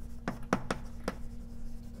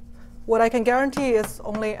 what I can guarantee is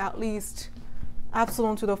only at least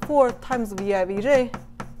epsilon to the 4 times Vi Vj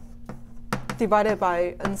divided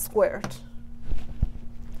by n squared.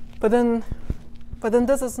 But then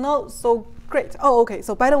this is not so great. Oh, okay.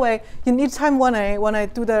 So by the way, in each time when I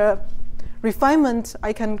do the refinement,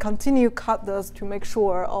 I can continue cut this to make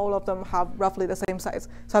sure all of them have roughly the same size.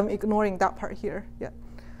 So I'm ignoring that part here. Yeah.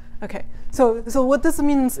 Okay. So what this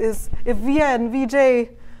means is if Vi and Vj,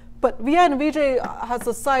 but Vi and Vj has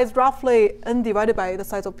a size roughly n divided by the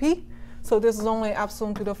size of P. So this is only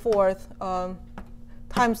epsilon to the fourth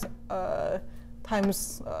times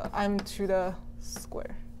m to the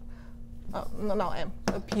square. No, not m,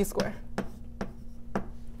 p square.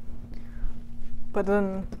 But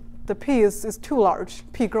then the p is too large.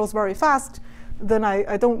 P grows very fast. Then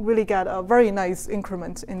I don't really get a very nice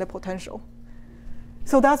increment in the potential.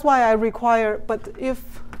 So that's why I require, but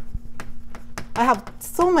if I have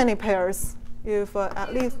so many pairs, if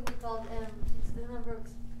at least. It would be called M. It's the number of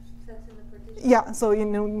steps in the partition. Yeah, so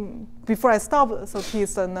before I stop, so P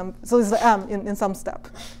is the so it's the M in some step.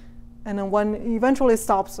 And then when it eventually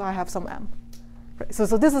stops, I have some M. Right,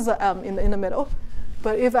 so this is the M in the middle.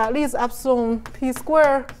 But if at least epsilon P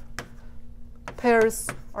square pairs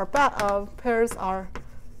are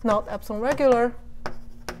not epsilon regular,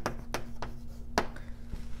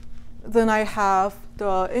 then I have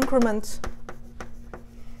the increment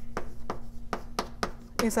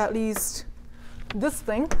is at least this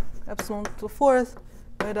thing, epsilon to the fourth,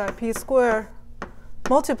 divided by P square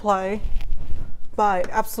multiply by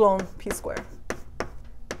epsilon P square.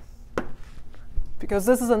 Because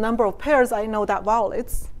this is the number of pairs I know that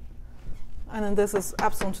violates. And then this is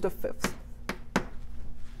epsilon to the fifth.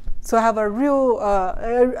 So I have a real,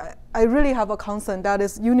 I really have a constant that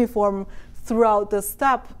is uniform throughout the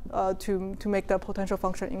step to make the potential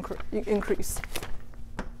function increase.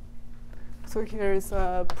 So here is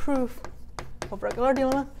a proof of regularity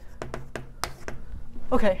lemma.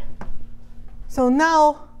 OK. So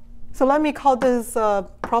now, so let me call this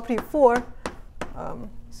property 4.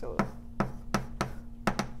 So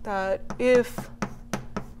that if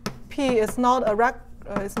P is not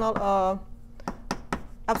a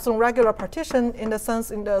epsilon regular partition in the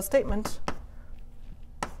sense in the statement,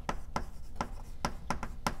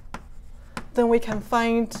 then we can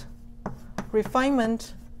find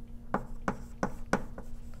refinement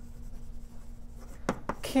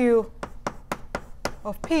Q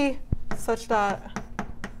of P such that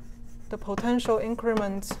the potential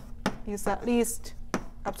increment is at least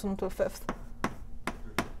epsilon to the fifth.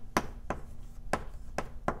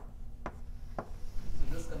 So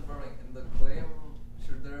just confirming, in the claim,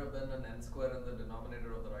 should there have been an n square in the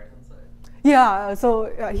denominator of the right-hand side? Yeah, so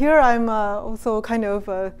here I'm also kind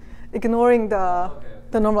of ignoring the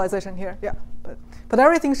normalization here. Yeah, but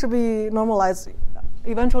everything should be normalized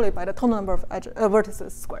eventually by the total number of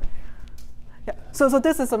vertices squared. Yeah. So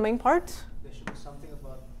this is the main part. There should be something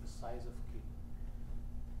about the size of Q.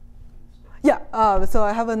 Yeah. So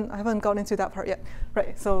I haven't gone into that part yet.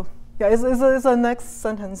 Right. So yeah, it's the next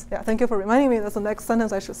sentence. Yeah. Thank you for reminding me. That's the next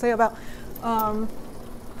sentence I should say about.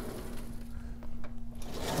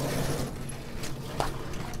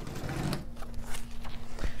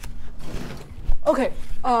 Okay.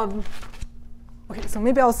 Okay, so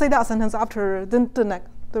maybe I'll say that sentence after the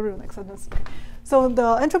real next sentence. Okay. So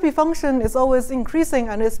the entropy function is always increasing,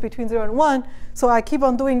 and it's between 0 and 1. So I keep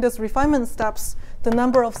on doing this refinement steps. The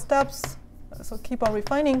number of steps, so keep on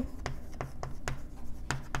refining.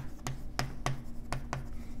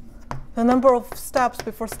 The number of steps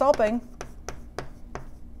before stopping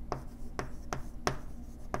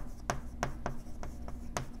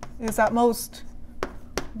is at most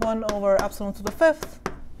 1 over epsilon to the fifth.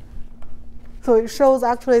 So it shows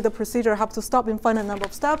actually the procedure has to stop in finite number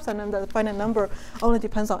of steps, and then the finite number only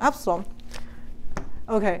depends on epsilon.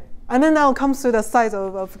 Okay, and then now comes to the size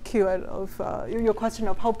of Q, of your question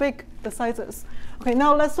of how big the size is. Okay,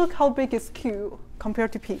 now let's look how big is Q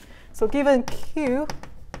compared to P. So given Q,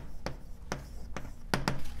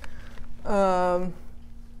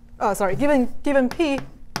 given P,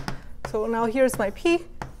 so now here's my P.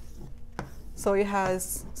 So it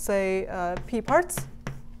has, say, P parts.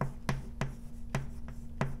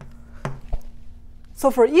 So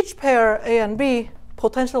for each pair A and B,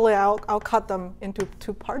 potentially I'll cut them into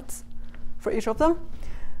 2 parts for each of them.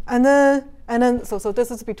 And then so this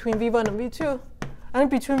is between V1 and V2. And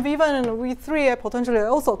between V1 and V3, I potentially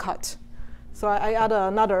also cut. So I add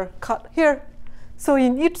another cut here. So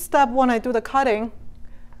in each step when I do the cutting,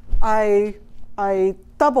 I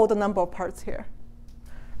double the number of parts here.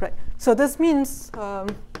 Right. So this means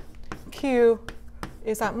Q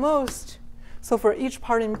is at most, so for each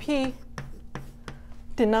part in P,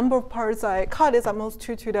 the number of parts I cut is at most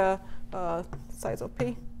 2 to the size of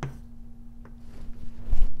P.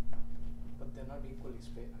 But they're not equally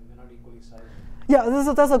sized.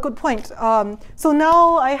 Yeah, that's a good point. So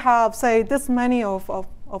now I have, say, this many of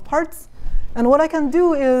parts, And what I can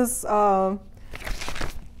do is okay,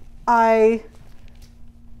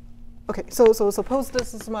 so suppose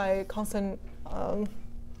this is my constant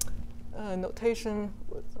notation.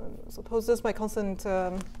 Suppose this is my constant,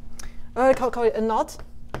 I call it n-naught.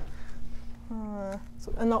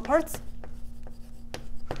 So n-naught parts.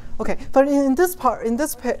 Okay, but in this part, in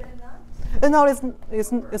this pair, n-naught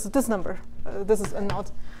is this number. This is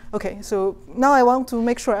n-naught. Okay, so now I want to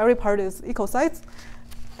make sure every part is equal size.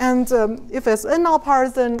 And if it's n-naught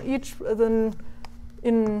parts, then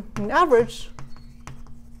in average,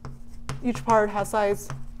 each part has size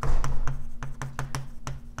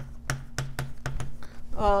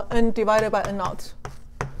n divided by n-naught,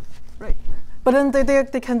 right? But then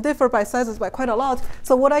they can differ by sizes by quite a lot.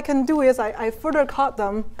 So what I can do is I further cut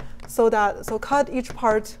them so cut each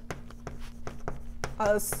part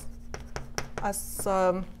as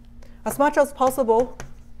much as possible,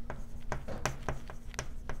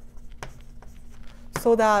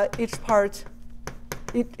 so that each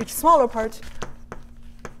smaller part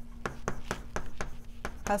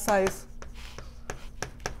has size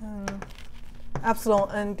epsilon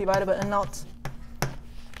n divided by n-naught.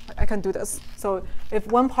 I can do this. So if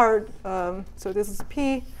one part, so this is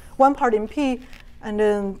P, one part in P, and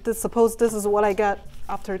then suppose this is what I get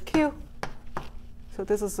after Q. So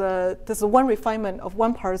this is one refinement of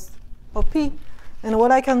one part of P. And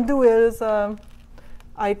what I can do is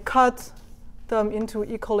I cut them into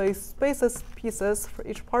equally spaced pieces for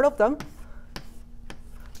each part of them.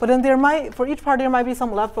 But then for each part, there might be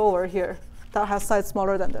some leftover here that has size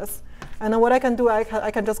smaller than this. And then what I can do, I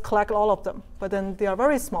can just collect all of them. But then they are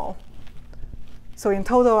very small. So in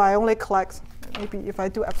total, I only collect, maybe if I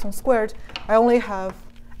do epsilon squared, I only have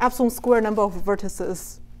epsilon squared number of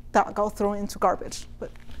vertices that got thrown into garbage.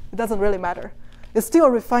 But it doesn't really matter. It's still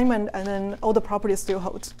a refinement, and then all the properties still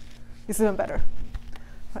hold. It's even better.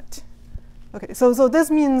 Right. OK, so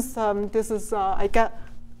this means this is, I get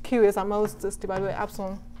Q is at most this divided by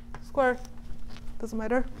epsilon squared. Doesn't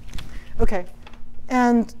matter. OK,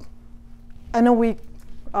 and then we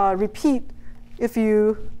repeat. If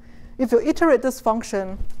you iterate this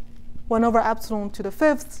function 1 over epsilon to the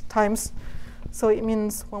 5th times, so it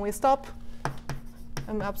means when we stop,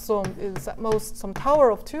 m epsilon is at most some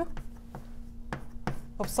power of 2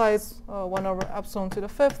 of size 1 over epsilon to the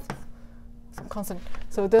 5th, some constant.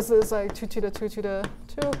 So this is like 2 to the 2 to the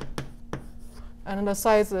 2. And then the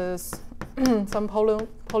size is some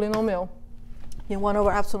polynomial in 1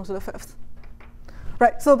 over epsilon to the 5th.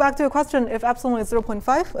 Right, so back to your question, if epsilon is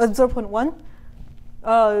 0.1,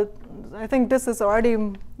 I think this is already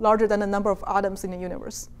larger than the number of atoms in the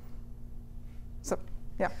universe. So,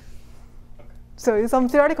 yeah. Okay. So some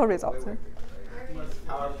theoretical results. Wait.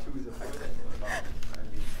 Power 2 is affected.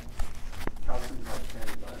 Power 2 is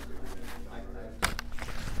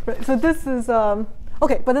right, so this is,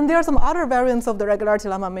 OK, but then there are some other variants of the regularity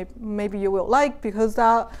lemma maybe you will like, because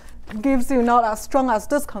that gives you not as strong as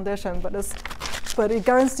this condition, but it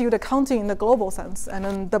guarantees you the counting in the global sense, and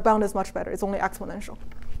then the bound is much better. It's only exponential.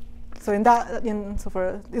 So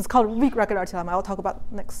it's called weak regularity lemma. I'll talk about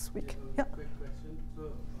next week. Yeah. Quick question.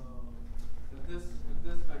 So if this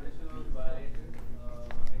condition was violated,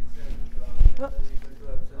 except equal to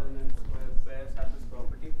epsilon and square pairs have this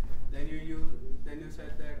property, then you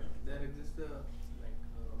said that there exists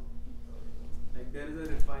there is a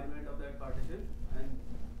refinement of that partition, and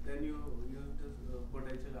then you use this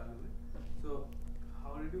potential argument. So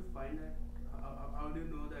how did you find that? How do you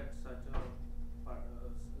know that such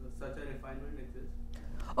a refinement exists?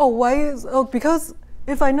 Oh, why is because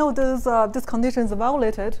if I know this condition is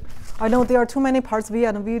violated, I know there are too many parts V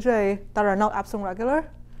and Vj that are not epsilon regular. Okay.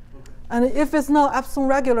 And if it's not epsilon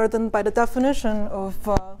regular, then by the definition of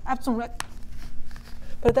epsilon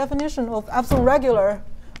regular,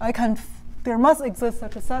 there must exist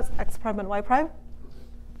such a set x prime and y prime.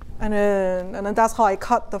 And then that's how I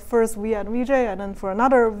cut the first V and Vj, and then for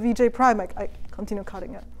another Vj prime, I continue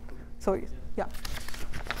cutting it. So yeah.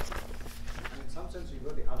 And in some sense, you go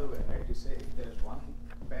the other way, right? You say if there is one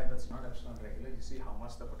pair that's not epsilon regular, you see how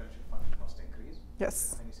much the potential function must increase.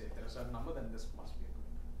 Yes. And you say if there is a certain number, then this must be a good.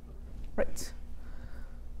 Right.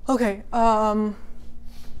 OK. Time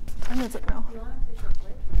is it now? You want to take a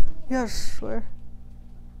break? Yeah, sure.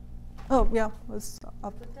 Oh, yeah. It's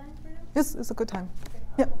up. Good time for you? Yes, it's a good time.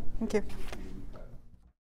 Yeah, thank you.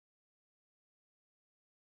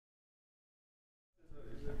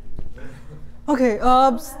 OK.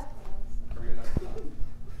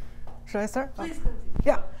 Should I start? Please continue.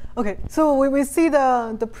 Yeah. OK. So we see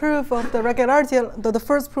the proof of the regularity. The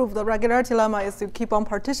first proof of the regularity lemma is to keep on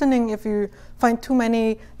partitioning if you find too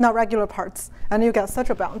many not regular parts, and you get such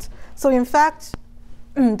a bound. So in fact,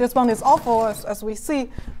 this bound is awful, as we see.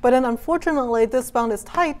 But then unfortunately, this bound is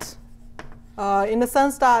tight in the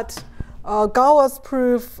sense that Galois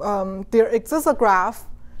proof, there exists a graph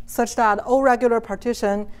such that all regular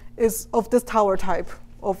partition is of this tower type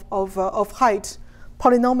of height,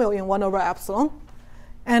 polynomial in 1 over epsilon.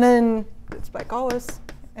 And then it's by Galois.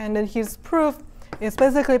 And then his proof is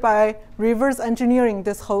basically by reverse engineering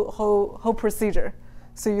this whole procedure.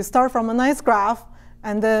 So you start from a nice graph,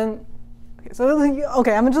 and then,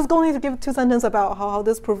 okay, I'm just going to give 2 sentences about how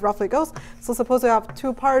this proof roughly goes. So suppose you have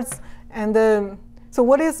 2 parts, and then, so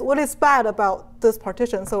what is bad about this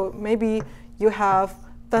partition? So maybe you have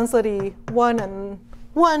density 1 and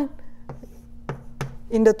 1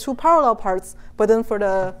 in the 2 parallel parts, but then for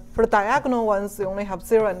the diagonal ones, you only have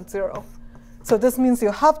 0 and 0. So this means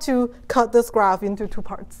you have to cut this graph into 2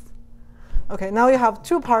 parts. Okay, now you have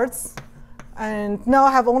 2 parts, and now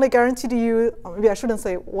I have only guaranteed you, maybe I shouldn't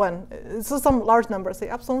say 1, it's just some large number, say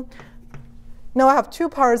epsilon. Now I have 2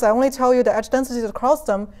 parts, I only tell you the edge densities across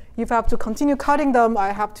them. If I have to continue cutting them,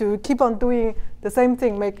 I have to keep on doing the same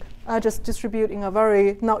thing, make edges distribute in a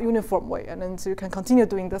very not uniform way, and then so you can continue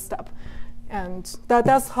doing this step. And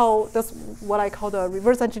that's what I call the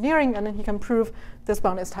reverse engineering, and then he can prove this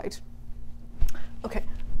bound is tight. Okay.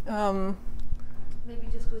 Maybe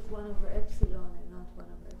just with 1 over epsilon and not 1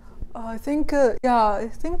 over epsilon. I think, I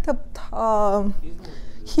think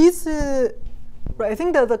he's, right, I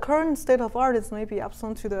think that the current state of art is maybe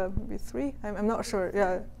epsilon to the maybe 3. I'm not sure.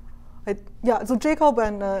 Yeah, yeah. So Jacob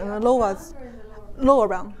and Lowa's lower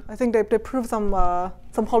bound. I think they proved some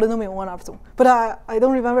polynomial 1 epsilon, but I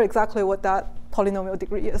don't remember exactly what that polynomial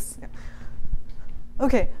degree is. Yeah.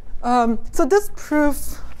 Okay. So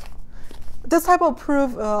this type of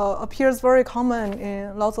proof appears very common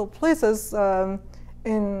in lots of places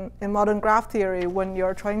in modern graph theory when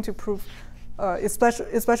you're trying to prove,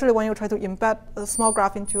 especially when you try to embed a small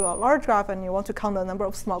graph into a large graph and you want to count the number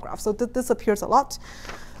of small graphs. So this appears a lot.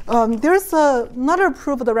 There's another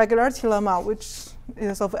proof of the regularity lemma, which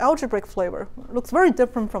is of algebraic flavor. It looks very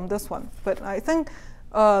different from this one, but I think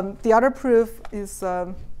the other proof is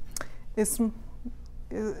you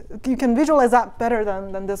can visualize that better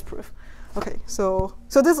than this proof. Okay, so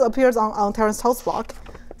this appears on Terence Tao's block.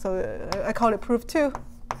 So I call it proof 2.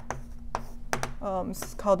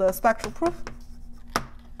 It's called the spectral proof.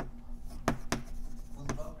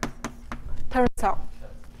 Terence Tao.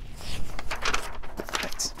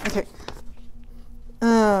 Right. Okay.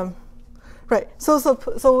 Right.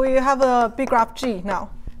 So we have a big graph G now,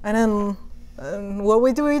 and then what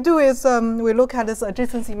we do is we look at this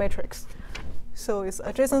adjacency matrix. So it's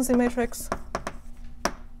adjacency matrix.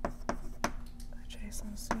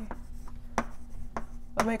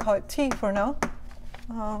 Let me call it T for now.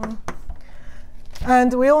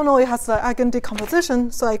 And we all know it has an eigen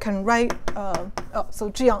decomposition, so I can write, so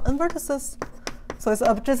G on n vertices. So it's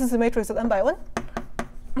an adjacency matrix at n by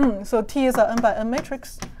 1. So T is an n by n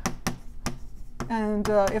matrix. And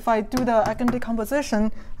if I do the eigen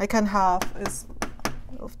decomposition, I can have is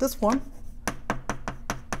of this form.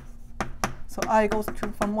 So I goes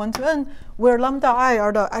from 1 to n, where lambda I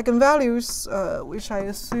are the eigenvalues, which I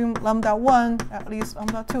assume lambda 1, at least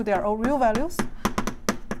lambda 2, they are all real values.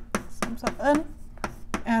 Sums of n.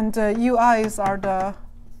 And ui's are the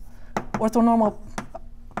orthonormal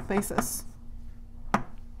basis.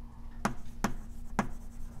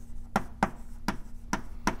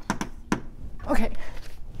 Okay.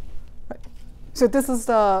 Right. So this is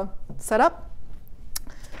the setup.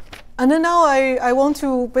 And then now I want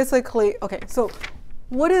to basically, okay, so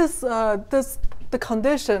what is the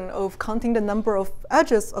condition of counting the number of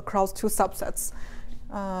edges across 2 subsets?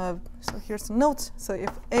 So here's a note. So if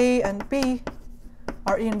A and B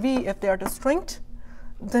are E and V, if they are distinct,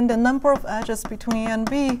 then the number of edges between A and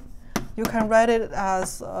B, you can write it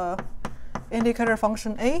as indicator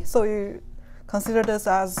function A. So you consider this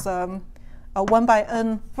as a 1 by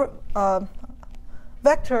n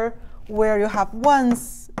vector where you have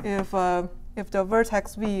ones if the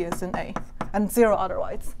vertex V is in A and 0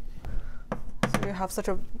 otherwise. So you have such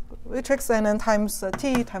a matrix and then times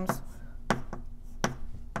T times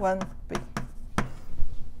 1B.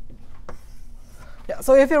 Yeah,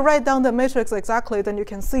 so if you write down the matrix exactly, then you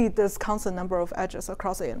can see this constant number of edges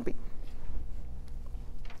across A and B.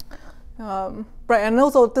 Right, and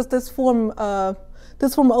also this form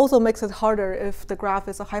also makes it harder if the graph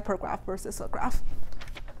is a hypergraph versus a graph.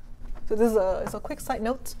 So this is a quick side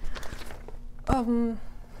note. Sorry, I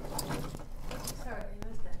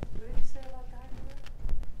missed that. What did you say about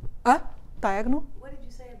diagonal? Diagonal? What did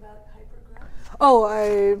you say about hypergraph? Oh,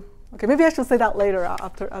 Okay, maybe I should say that later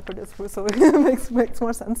after this, so it makes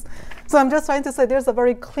more sense. So I'm just trying to say there's a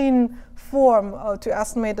very clean form to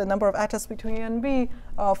estimate the number of edges between A and B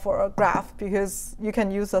for a graph, because you can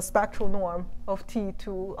use a spectral norm of T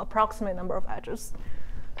to approximate number of edges.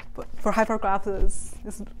 But for hypergraphs,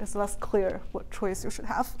 it's less clear what choice you should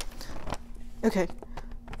have. Okay,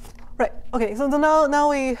 right. Okay, so now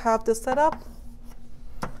we have this set up.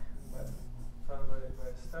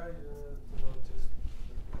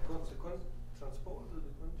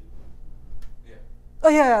 Oh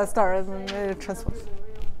yeah, star transpose.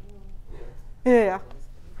 Yeah.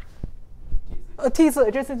 T is the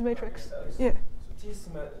adjacency matrix. Yeah. T is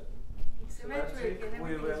symmetric.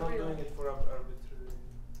 We are not doing it for arbitrary.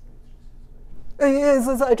 Yeah,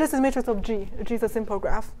 so the adjacency matrix of G. G is a simple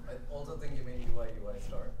graph. I also think you mean UI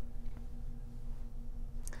star.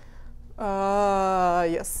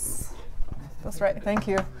 Yes, that's right. Thank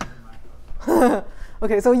you.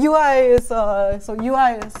 Okay, so UI is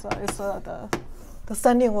the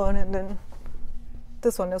standing one, and then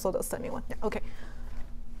this one is also the standing one. Yeah. Okay.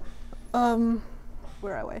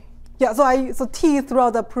 Where are we? Yeah. So T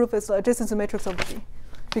throughout the proof is the adjacency matrix of G,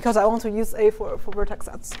 because I want to use A for vertex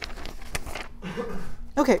sets.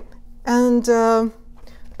 Okay, and a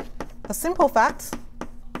simple fact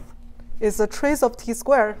is the trace of T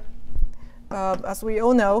squared. As we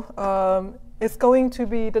all know, it's going to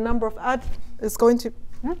be the number of is going to.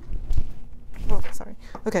 Oh, sorry.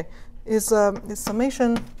 Okay, is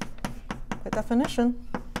summation by definition,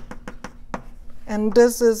 and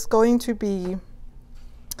this is going to be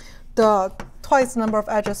the twice number of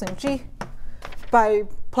edges in G by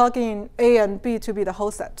plugging A and B to be the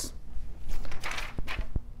whole set.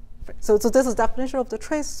 So this is definition of the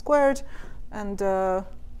trace squared, and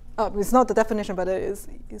it's not the definition, but it's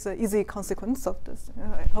an easy consequence of this.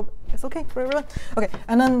 I hope it's okay for everyone. Okay,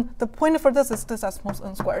 and then the point for this is this as most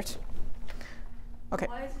n squared. Okay.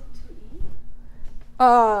 Why is it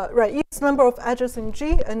 2e? Right, each number of edges in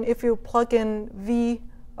G, and if you plug in V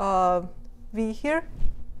here,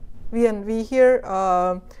 V and V here,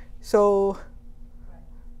 so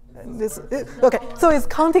this okay. So it's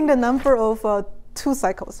counting the number of 2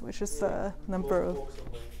 cycles, which is the number of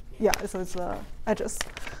so it's edges.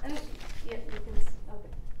 And yeah,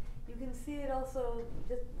 you can see it also,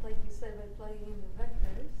 just like you said, by plugging in the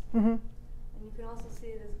vectors. Mm-hmm. And you can also see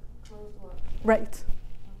it as closed one. Right.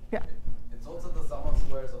 Yeah. It's also the sum of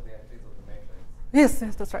squares of the entries of the matrix.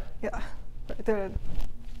 Yes, that's right. Yeah.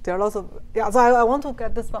 There are lots of so I want to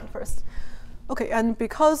get this one first. Okay, and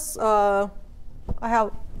because I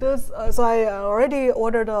have this, so I already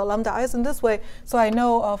ordered lambda i's in this way, so I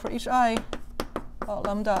know for each I,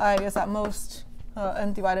 lambda I is at most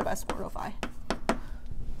n divided by square root of I.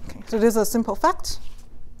 Okay, so this is a simple fact.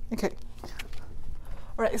 Okay.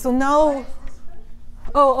 All right, so now,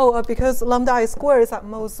 because lambda I squared is at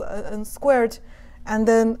most n squared, and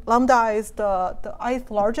then lambda I is the ith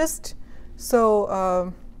largest,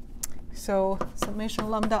 so so summation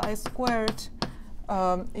lambda I squared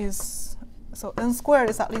is, so n squared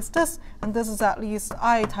is at least this, and this is at least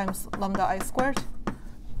I times lambda I squared,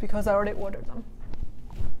 because I already ordered them.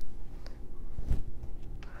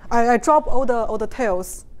 I drop all the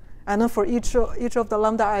tails, and then for each of the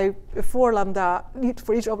lambda I before lambda,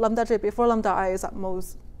 for each of lambda j before lambda I is at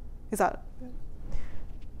most, is at,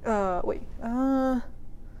 wait, let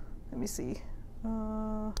me see,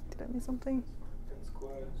 did I miss something?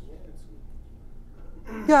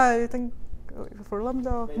 Yeah, I think for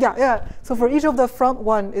lambda, yeah. So for each of the front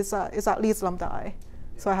one is at least lambda I,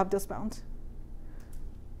 so I have this bound.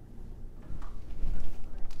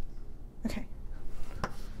 Okay.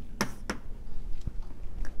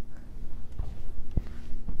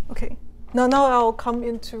 Okay. Now I'll come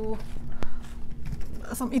into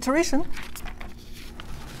some iteration.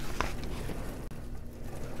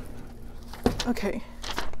 Okay.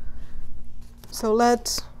 So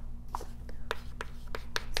let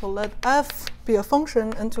f be a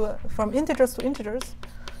function from integers to integers,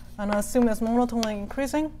 and assume it's monotonely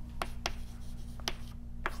increasing.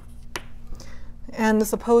 And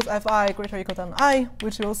suppose fi greater or equal than I,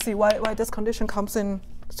 which you'll see why this condition comes in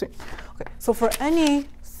soon. Okay, so for any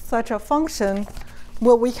such a function,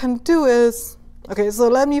 what we can do is, okay, so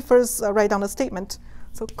let me first write down the statement.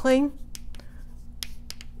 So claim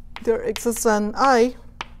there exists an I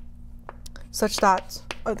such that,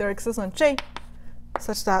 there exists an J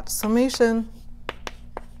such that summation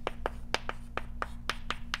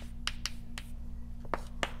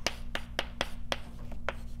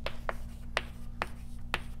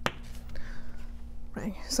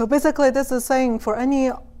so basically this is saying for any,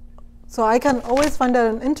 so I can always find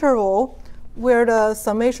out an interval where the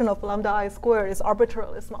summation of lambda I squared is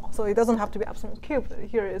arbitrarily small. So it doesn't have to be epsilon cubed.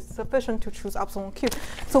 Here it's sufficient to choose epsilon cubed.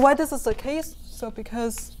 So why this is the case? So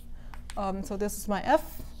because, so this is my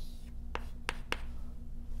f.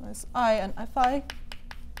 That's I and fi.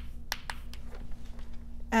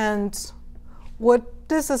 And what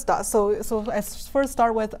this is does, so I first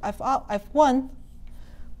start with f1,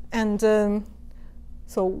 and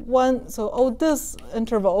so this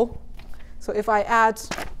interval, so if I add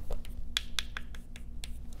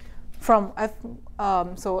from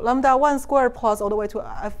so lambda 1 squared plus all the way to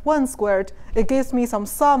f1 squared, it gives me some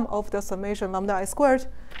sum of the summation lambda I squared.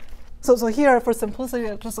 So here, for simplicity,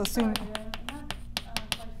 I just assume. Sorry, I'm not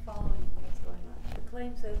quite following what's going on. The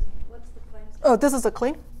claim says, what's the claim say? Oh, this is a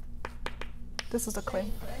claim. This is a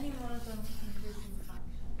claim. For any monotone increasing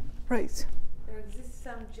function, Right. there exists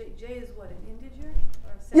some j. J is what, an integer?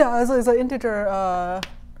 Or a set? Yeah, so it's an integer.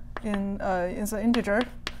 It's an integer.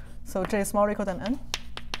 So j is smaller or equal than n.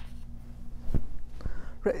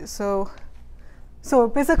 Right. So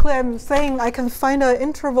basically, I'm saying I can find an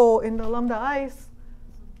interval in the lambda i's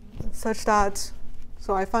such that,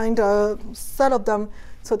 so I find a set of them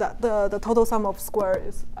so that the total sum of square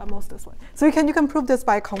is at most this way. So you can prove this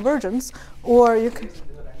by convergence, or you can.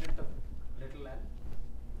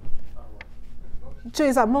 J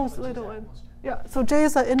is at most little n. Yeah. So j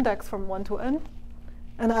is an index from 1 to n,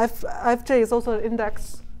 and fj is also an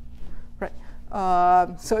index. Right.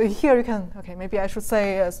 So here you can, okay, maybe I should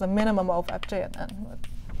say as the minimum of fj and n. But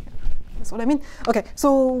that's what I mean. Okay,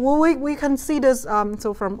 so we can see this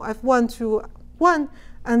so from f1 to 1,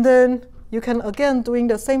 and then you can again doing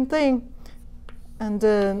the same thing, and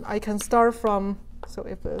then I can start from, so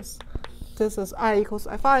if this is I equals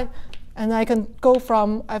fi, and I can go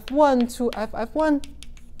from f1 to f1,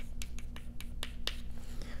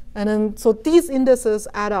 and then so these indices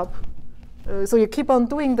add up. So you keep on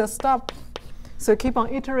doing the step. So keep on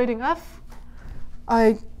iterating f.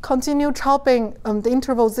 I continue chopping the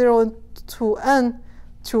interval 0 to n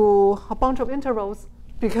to a bunch of intervals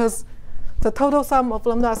because the total sum of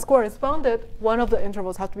lambda squared is bounded. One of the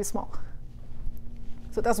intervals has to be small.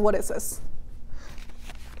 So that's what it says.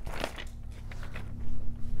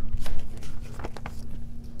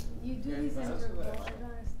 You do these intervals, I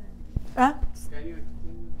don't understand. Can you?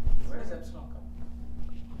 Where does epsilon come?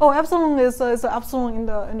 Oh, epsilon is epsilon in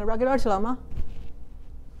the regularity lemma.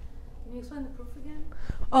 Can you explain the proof again?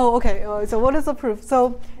 Oh, okay. So what is the proof?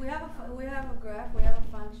 So We have a graph, we have a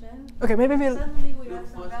function. okay, maybe we Suddenly we No, have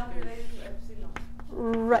some first bound case. related to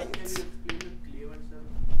epsilon. right. Can you explain the claim itself?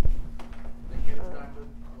 Like can you start with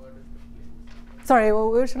what is the claim? Sorry,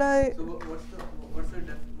 well, where should I? So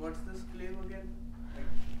what's this claim again? Like,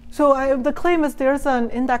 So the claim is there's an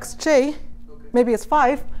index j, okay. maybe it's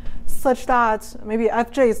 5, such that maybe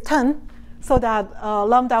fj is 10, so that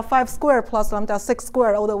lambda 5 squared plus lambda 6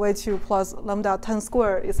 squared all the way to plus lambda 10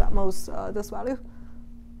 squared is at most this value.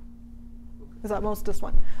 Is at most this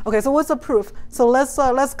one. Okay, so what's the proof? So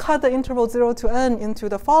let's cut the interval 0 to n into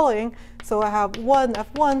the following. So I have 1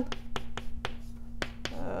 f1,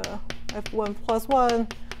 f1 plus 1,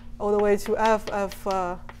 all the way to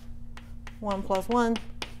f1 plus 1,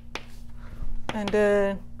 and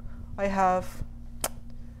then I have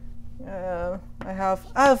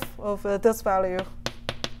f of this value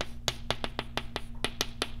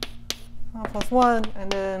plus 1,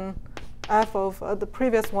 and then f of the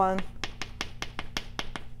previous one.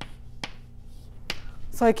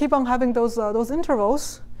 So I keep on having those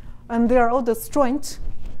intervals, and they are all disjoint,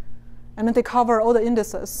 and then they cover all the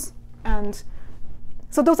indices. And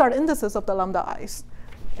so those are the indices of the lambda i's.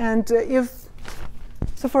 And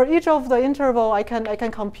so for each of the interval, I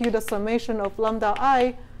can compute the summation of lambda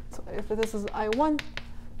I. So if this is I1,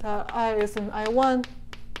 the I is in I1.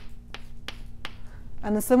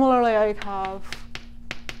 And then similarly, I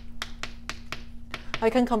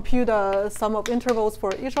can compute the sum of intervals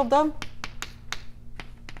for each of them.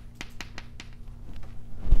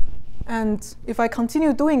 And if I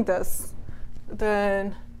continue doing this,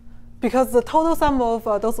 then because the total sum of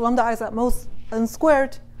those lambda i's at most n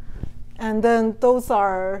squared, and then those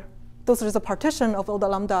are just a partition of all the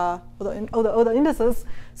lambda, all the indices.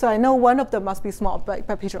 So I know one of them must be small by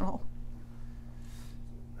pigeonhole.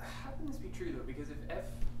 How can this be true though? Because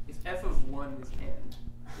if f of 1 is n,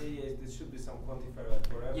 Yeah, there should be some quantifier like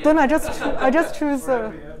for f. Yeah. Then I just choose. For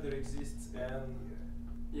every f there exists n.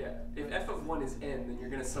 yeah, if f of 1 is n, then you're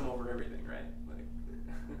gonna sum over everything, right? Like,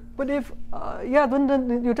 But if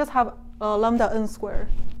then you just have lambda n squared,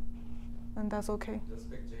 and that's okay. Just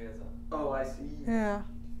pick J as a. oh, I see. Yeah.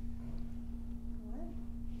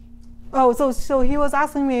 What? Oh, so he was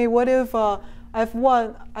asking me, what if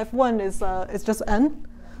f1 is just n?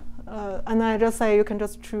 and I just say you can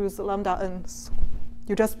just choose lambda n.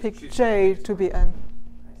 You just pick j to be n.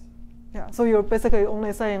 Yeah, so you're basically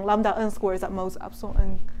only saying lambda n squared is at most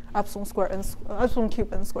epsilon squared n, epsilon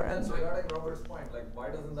cube n squared. And so regarding Robert's point, like why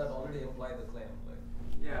doesn't that already imply the claim? Like,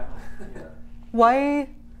 Yeah. Why?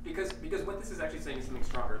 Because what this is actually saying is something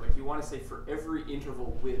stronger. Like you want to say for every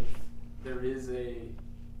interval width, there is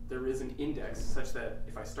an index such that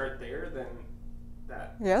if I start there, then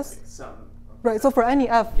that Yes. like, some. Right. So for any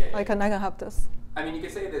f, Yeah, I can have this. I mean, you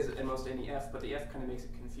could say there's at most any f, but the f kind of makes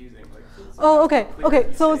it confusing. Like, Oh, okay. it's not clear Okay.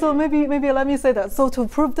 if you So say- maybe let me say that. So to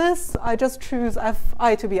prove this, I just choose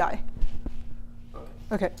fi to be I. Okay.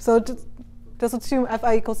 Okay. So just assume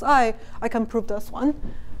fi equals I can prove this one.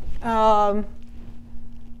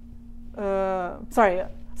 Sorry.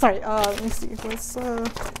 Let me see.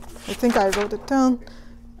 I think I wrote it down.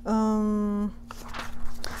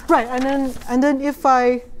 Right, and then if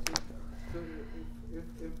I. So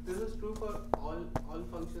if this is true for all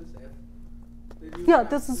functions f, then you Yeah, can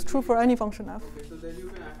this is actually- true for any function f. Okay, so then you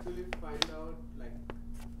can actually find out like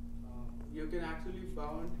you can actually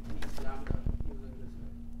bound each lambda using this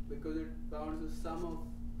because it bounds the sum of.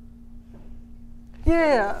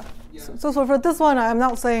 Yeah. Yeah. So for this one, I'm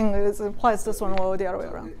not saying it implies this one or the other way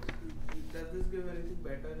So around. Does this give anything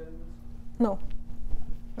better than this? No.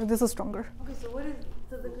 This is stronger. Okay, so what is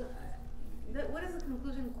what is the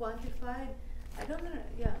conclusion quantified? I don't know.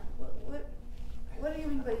 Yeah. What do you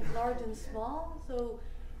mean by large and small? So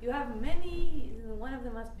you have many. One of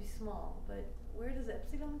them must be small, but where does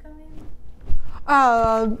epsilon come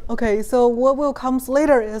in? Okay, so what will comes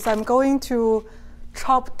later is I'm going to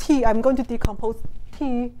chop t. I'm going to decompose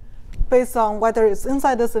t based on whether it's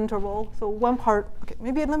inside this interval. So one part. Okay,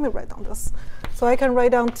 maybe let me write down this. So I can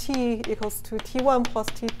write down t equals to t1 plus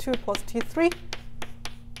t2 plus t3.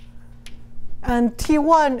 And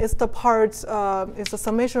t1 is the part, is the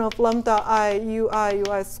summation of lambda I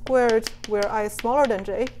ui squared, where I is smaller than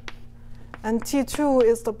j. And t2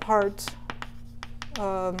 is the part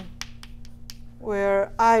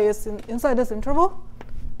where I is inside this interval.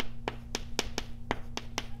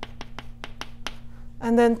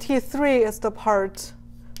 And then t3 is the part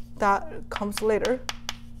that comes later.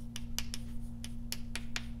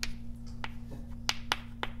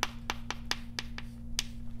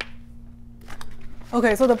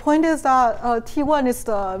 Okay, so the point is that T1 is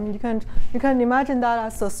the, you can imagine that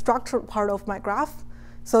as the structured part of my graph.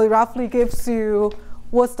 So it roughly gives you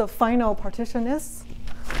what the final partition is.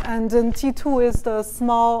 And then T2 is the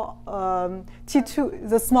small, T2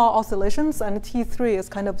 the small oscillations, and T3 is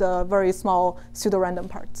kind of the very small pseudo-random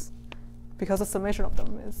parts, because the summation of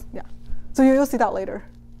them is, yeah. So you'll see that later.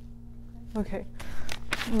 Okay.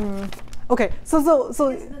 Okay, so Yes,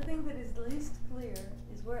 the thing that is least clear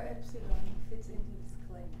is where epsilon fits into this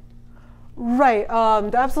claim. right.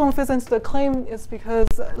 The epsilon fits into the claim is because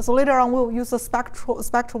so later on we'll use a spectral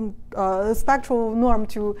norm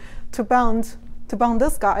to bound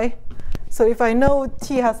this guy. So if I know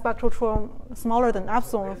t has spectral norm smaller than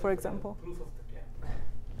epsilon, for example.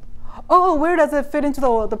 Oh, where does it fit into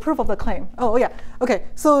the proof of the claim? Oh, yeah. Okay.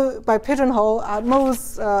 So by pigeonhole, at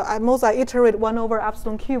most I iterate 1 over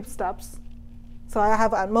epsilon cube steps. So I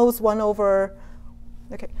have at most 1 over.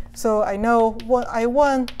 Okay. So I know what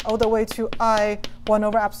I1 all the way to I 1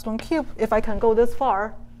 over epsilon cube. If I can go this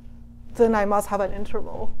far, then I must have an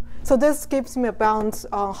interval. So this gives me a bound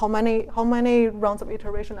on how many rounds of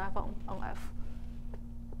iteration I have on f.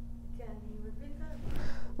 Can you repeat that?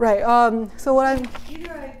 Right. So what I'm.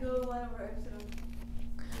 Either I go 1 over epsilon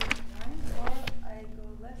cube times, or I go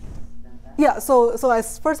less than that. Yeah. So I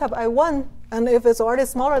first have I1, and if it's already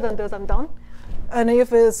smaller than this, I'm done. And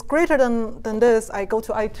if it's greater than this, I go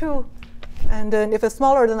to I2. And then if it's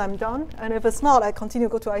smaller, then I'm done. And if it's not, I continue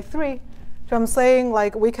to go to I3. So I'm saying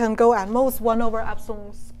like we can go at most 1 over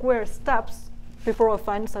epsilon squared steps before we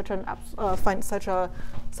find such an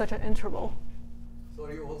interval. so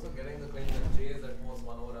are you also getting the claim that j is at most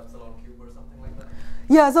 1 over epsilon cube or something like that?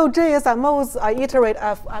 Yeah. So j is at most I iterate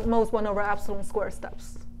f at most 1 over epsilon squared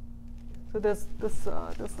steps. So this the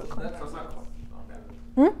claim. So it's not bad.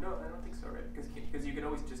 Hmm? No, I don't think so, right? Because you can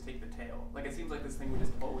always just take the tail. Like it seems like this thing would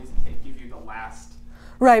just always give you the last.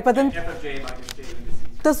 Right, but then f of j minus j indices.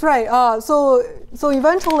 that's right. So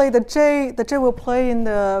eventually the j will play in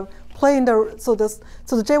the so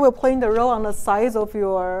the j will play in the role on the size of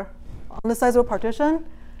your partition.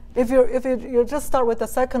 If you just start with the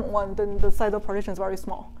second one, then the size of partition is very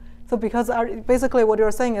small. So because basically what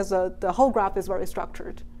you're saying is the whole graph is very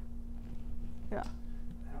structured. Yeah. I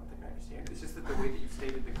don't think I understand. It's just that the way that you've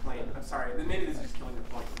stated the claim. I'm sorry. Maybe this is just killing the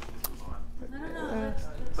point. We should just move on. No.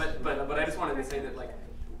 But I just wanted to say that like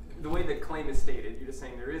the way the claim is stated, you're just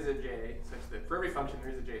saying there is a j such that for every function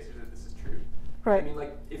there is a j such that this is true. Right. I mean,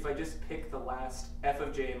 like if I just pick the last f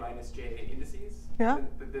of j minus j indices, Yeah.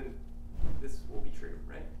 then this will be true,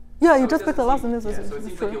 right? Yeah, So you it just pick the doesn't last seem- indices. Yeah, so it it's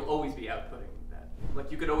seems true. like you'll always be outputting that.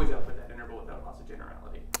 Like you could always output that interval without loss of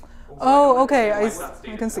generality. Oh, okay, I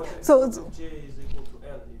can see. So it's, J is equal to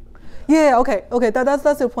L even. yeah, okay,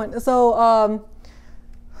 that's your point. So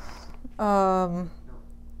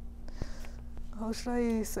how should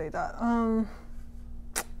I say that?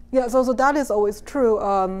 Yeah, so that is always true.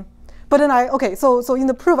 But then so in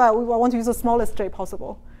the proof I want to use the smallest j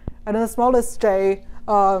possible, and then the smallest j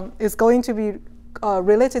is going to be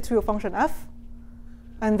related to a function f,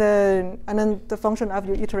 and then the function f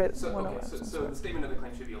you iterate So, one okay, over f. so the statement of the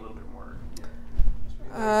claim should be a little bit more.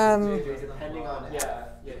 Depending on Yeah,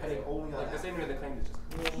 depending only on like the f. statement of the claim is just.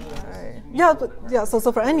 Right. Yeah, but yeah. So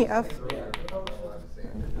for any f,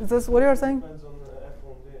 is this what you're saying? Depends on the F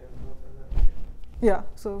on J and not on F. Yeah.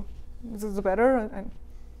 So this is better. And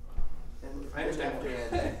I understand.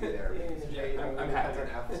 I'm happy. That's an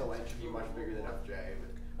f, so it should be much bigger than fj.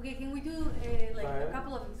 Okay, can we do like a Fine.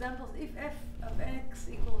 couple of examples? If f of x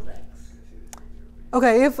equals x.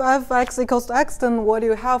 okay, if f(x) equals to x, then what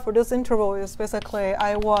you have for this interval is basically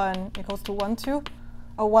I1 equals to 1, 2,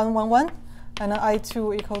 or 1, 1, 1, and then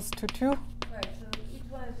I2 equals to 2. Right, so each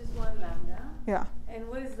one is just one lambda. Yeah. And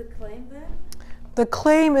what is the claim then? The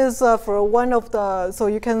claim is for one of the, so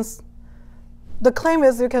you can, the claim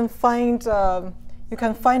is you can find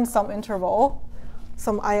some interval,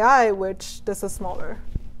 some II, which this is smaller.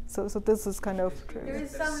 So this is kind of There true.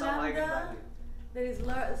 is some lambda eigenvalue. that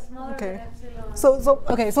is smaller Okay. than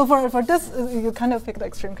epsilon. So for this, you kind of pick the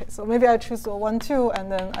extreme case. So maybe I choose a 1, 2,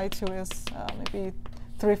 and then I2 is maybe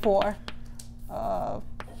 3, 4,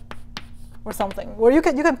 or something. Or you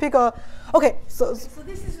can pick a, okay, so So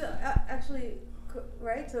this is actually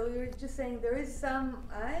right. So you're just saying there is some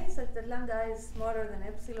I such that lambda I is smaller than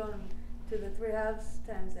epsilon to the 3/2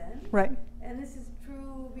 times n. right, And this is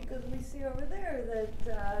true because we see over there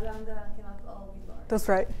that lambda cannot all be large. that's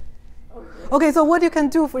right. Okay. Okay, so what you can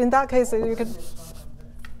do in that case is you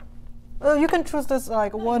can choose this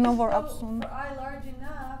like No, 1 you over just go epsilon For I large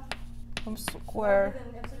enough, square. larger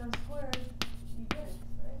than epsilon squared, you get it,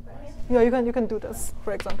 right? Yeah, you can do this,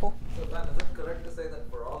 for example. So Dan, is it correct to say that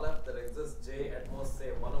for all f there exists j at most say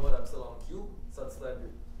 1 over epsilon cube such that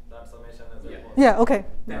that summation is Yeah. at most? Yeah, okay.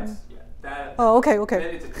 That's that. Oh, okay.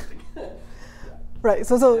 Then it's interesting. Yeah. Right,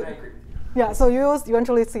 so And I agree with you. yeah, so you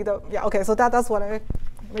eventually see the, yeah, okay, so that's what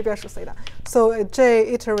maybe I should say that. So j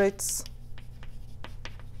iterates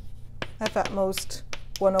f at most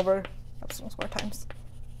 1 over epsilon squared times.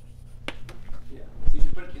 Yeah. So you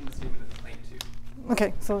should put it in the statement of the claim too.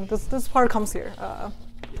 Okay, so this part comes here. Yeah.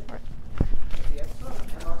 Right. The epsilon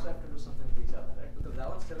and also have to do something with each other, right? Because that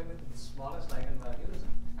one's telling me that the smallest eigenvalue is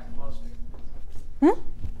agnostic. Hmm?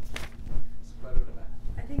 Square root of that.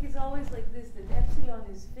 I think it's always like this, that epsilon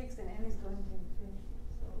is fixed and n is going to infinity.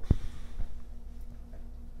 So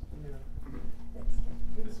Yeah. that's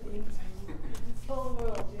infinity. This whole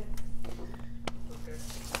world, yeah.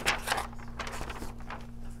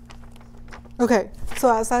 Okay,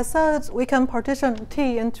 so as I said, we can partition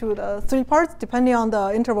T into the 3 parts depending on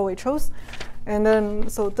the interval we chose. And then,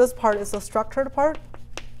 so this part is the structured part.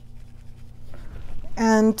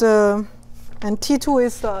 And T2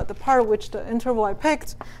 is the part which the interval I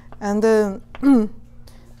picked. And then, and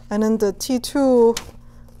then the T2,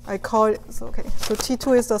 I call it, so okay, so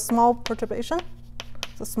T2 is the small perturbation,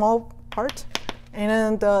 the small part. And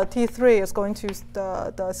then the T3 is going to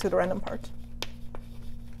the pseudorandom part.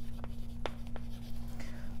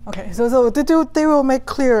 Okay, so they will make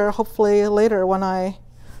clear hopefully later when I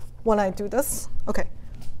do this. Okay,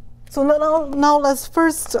 so now let's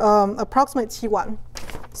first approximate T1.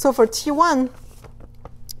 So for T1,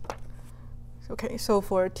 okay, so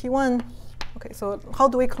for T1, okay, so how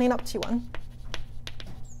do we clean up T1?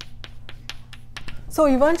 So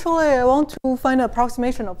eventually I want to find an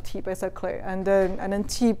approximation of T basically, and then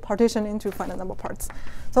T partition into finite number parts.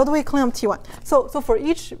 So how do we clean up T1? So for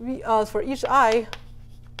each I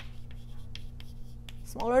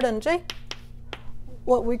smaller than j,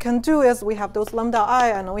 what we can do is we have those lambda I,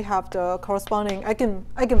 and we have the corresponding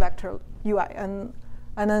eigenvector ui, and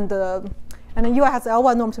then ui has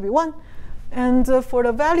L1 norm to be 1, and for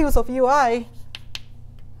the values of ui,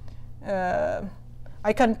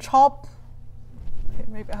 I can chop. Okay,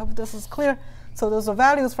 maybe I hope this is clear. So those are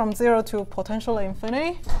values from 0 to potentially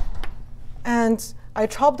infinity, and I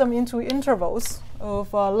chop them into intervals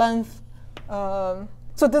of length.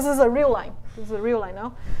 So this is a real line. This is a real line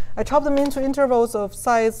now. I chop them into intervals of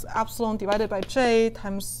size epsilon divided by j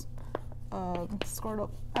times square root of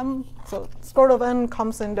m. So square root of n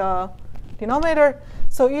comes in the denominator.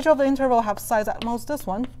 So each of the interval have size at most this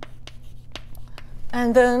one.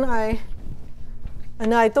 And then I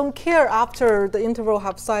don't care after the interval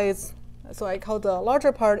have size. So I call the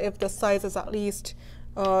larger part if the size is at least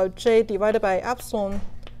j divided by epsilon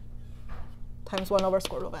times 1 over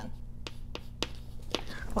square root of n.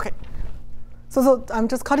 OK. So I'm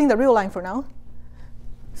just cutting the real line for now.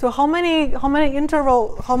 So how many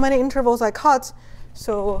intervals I cut?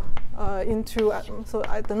 So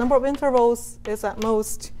the number of intervals is at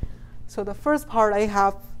most. So the first part I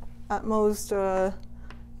have at most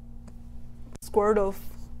square root of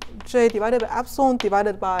j divided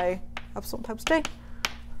by epsilon times j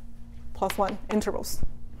plus 1 intervals,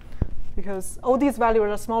 because all these values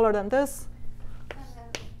are smaller than this.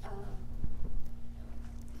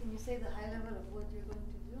 Can you say the high level of what you're going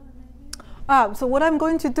to do, maybe? So what I'm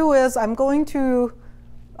going to do is I'm going to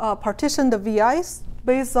partition the VIs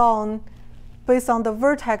based on the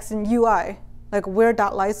vertex in UI, like where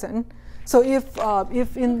that lies in. So if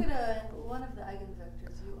in look at one of the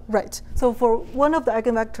eigenvectors UI. Right. So for one of the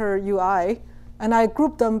eigenvector UI, and I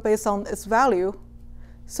group them based on its value.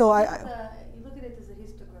 So you look at it as a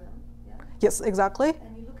histogram, yeah? Yes, exactly.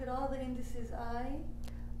 And you look at all the indices I,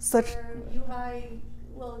 Such where UI,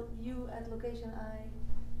 well, U at location I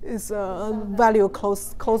is a value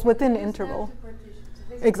close within the use that interval. to partition. So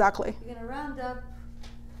basically, Exactly. you're going to round up,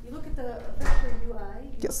 you look at the vector UI,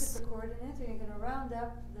 you Yes. look at the coordinates, and you're going to round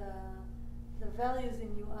up the values in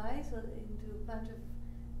UI, so into a bunch of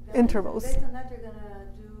values. Intervals. And based on that, you're going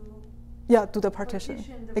to Do the partition.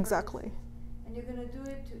 the Exactly. vertices. And you're going to do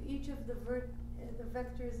it to each of the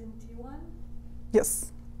vectors in T1,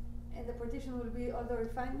 Yes. and the partition will be all the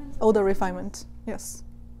refinements. All the refinement. Yes.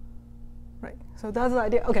 Right. So that's the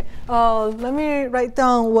idea. OK. Let me write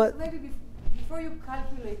down what. Maybe before you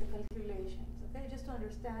calculate the calculations, okay, just to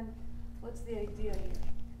understand what's the idea here.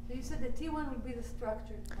 So you said that T1 would be the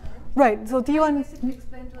structured part. Right. So Can you T1. basically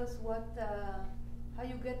explain to us how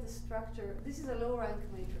you get the structure? This is a low rank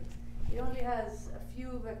matrix. It only has a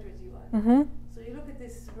few vectors UI. Mm-hmm. So you look at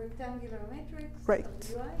this rectangular matrix Right. of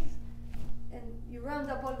UIs, and you round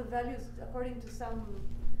up all the values according to some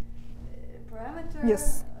parameter.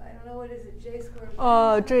 Yes. I don't know what is it, j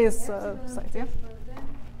squared. J is epsilon, size, j yeah. squared of n.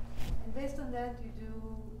 And based on that, you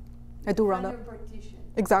do. I do round find up. your partition.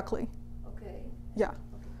 Exactly. Okay. Yeah. Okay.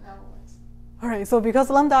 Now what? All right. So because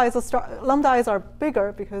lambdas are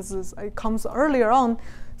bigger because it comes earlier on,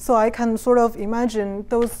 so I can sort of imagine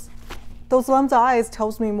those lambda i's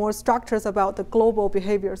tells me more structures about the global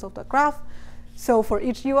behaviors of the graph. So for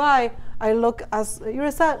each UI, I look, as you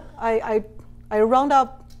said, I round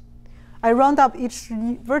up each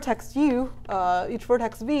vertex U, each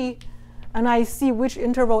vertex V, and I see which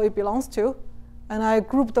interval it belongs to, and I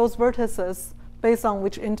group those vertices based on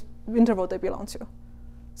which interval they belong to.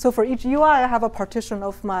 So for each UI, I have a partition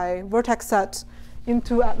of my vertex set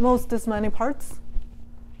into at most this many parts.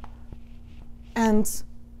 And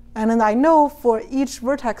then I know for each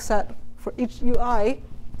vertex set, for each UI,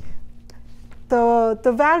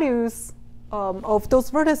 the values of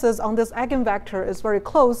those vertices on this eigenvector is very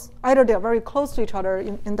close. Either they're very close to each other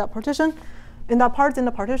in that partition, in the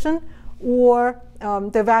partition, or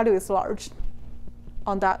the value is large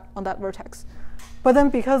on that vertex. But then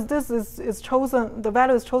because this is chosen, the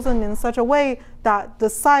value is chosen in such a way that the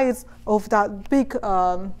size of that big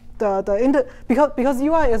because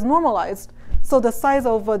UI is normalized, so the size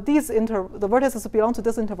of the vertices belong to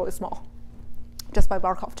this interval is small, just by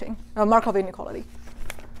Markov inequality.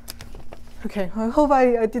 Okay, I hope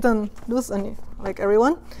I didn't lose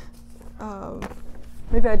everyone.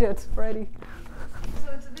 Maybe I did already.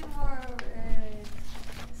 So it's a bit more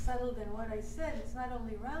subtle than what I said. It's not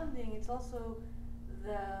only rounding, it's also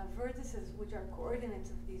the vertices, which are coordinates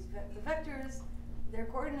of these the vectors. Their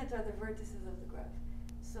coordinates are the vertices of the graph.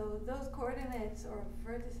 So those coordinates or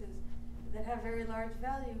vertices that have very large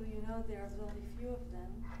value, you know there's only few of them.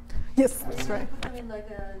 Yes, that's right. Put them in like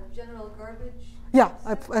a general garbage. Yeah,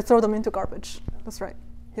 I throw them into garbage. That's right.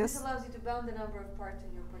 Yes. This allows you to bound the number of parts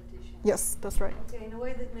in your partition. Yes, that's right. Okay, in a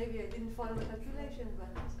way that maybe I didn't follow the calculation, but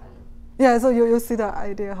it's fine. Yeah, so you'll see the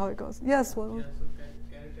idea how it goes. Yes. Well. Yeah, so can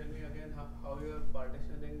you tell me again how you are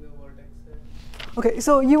partitioning the vertex set? Okay,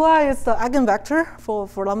 so UI is the eigenvector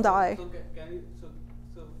for lambda I. So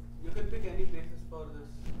so you can pick any basis for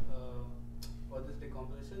this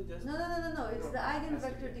decomposition. Just No. It's the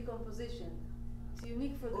eigenvector decomposition. It's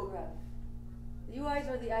unique for the graph. The UIs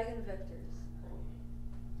are the eigenvectors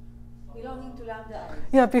belonging to lambda I.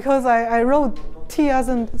 Yeah, because I wrote T as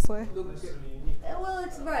in this way. Well,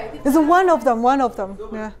 it's right. It's one of them. No,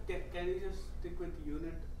 Yeah. can you just stick with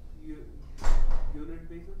unit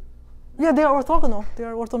Yeah, they are orthogonal. They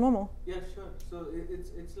are orthonormal. Yeah, sure. So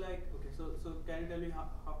it's like, okay, so can you tell me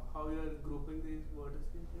how you are grouping these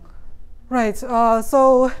vertices here? Right.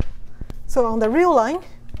 So on the real line,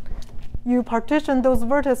 you partition those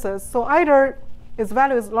vertices. So either its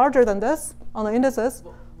value is larger than this on the indices.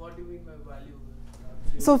 What do you mean by value?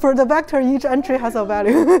 So for the vector, each entry has a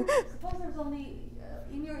value. Suppose there's only,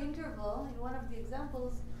 in your interval, in one of the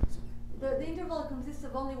examples, the interval consists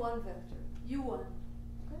of only one vector, u1.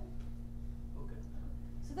 Okay? Okay.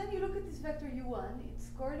 So then you look at this vector u1,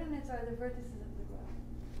 its coordinates are the vertices of the graph.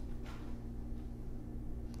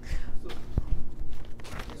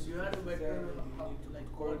 So you had a vector like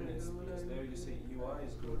coordinates, what because interval there are you say looking UI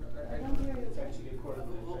is good. I don't hear you. It's actually a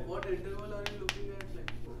coordinate. What interval are you looking at?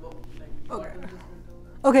 Like what Okay. is this interval?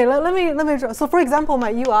 Okay, let me draw. So for example,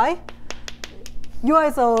 my UI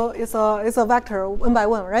is a vector one by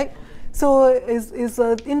one, right? So is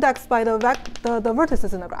indexed by the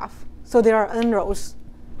vertices in the graph. So there are n rows.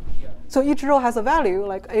 Yeah. So each row has a value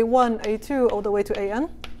like a1, a2, all the way to an.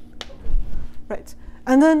 Right.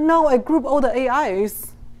 And then now I group all the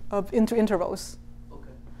AIs into intervals. Okay.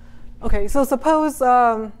 Okay, so suppose,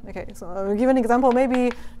 okay, so I'll give an example.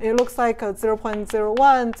 Maybe it looks like a 0.01,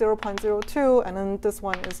 0.02, and then this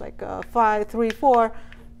one is like 5, 3, 4,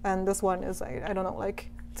 and this one is, I don't know, like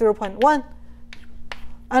 0.1.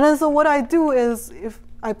 And then so what I do is if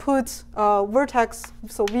I put vertex,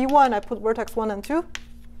 so V1, I put vertex 1 and 2,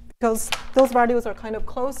 because those values are kind of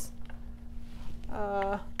close.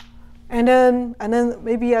 And then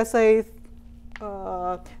maybe I say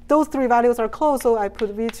those three values are close, so I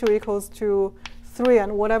put V2 equals to 3,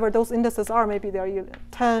 and whatever those indices are, maybe they're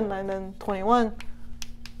 10 and then 21.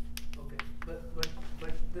 Okay. But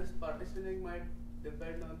this partitioning might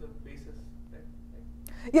depend on the basis,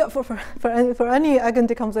 right? Yeah, for any eigen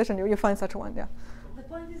decomposition, you find such one, yeah. The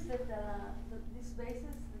point is that this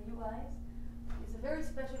basis, the UIs, is a very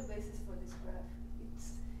special basis for this graph.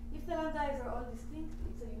 If the lambdas are all distinct,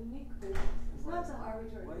 it's a unique basis. It's not some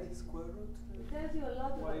arbitrary Why is basis. square root? It tells you a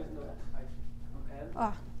lot Why about is the not graph. n?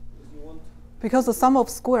 Ah, Because you want. because the sum of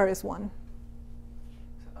square is 1.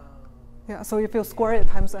 Uh, Yeah, so if you square it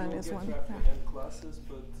times you n don't is get 1. roughly Yeah. n classes,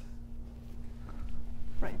 but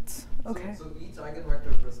Right, okay. So each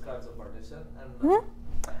eigenvector prescribes a partition, and Mhm.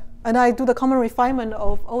 And I do the common refinement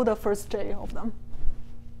of all the first j of them.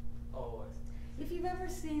 oh, I see. If you've ever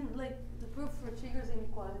seen like the proof for Chigger's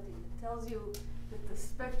inequality, it tells you that the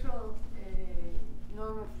spectral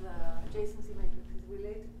norm of the adjacency matrix is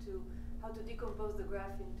related to how to decompose the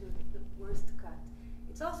graph into the worst cut.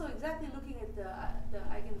 It's also exactly looking at the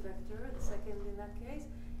eigenvector, the second in that case,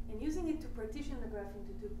 and using it to partition the graph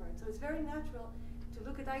into two parts. So it's very natural to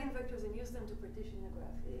look at eigenvectors and use them to partition the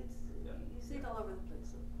graph. You see it all over the place.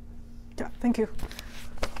 So. Yeah, thank you.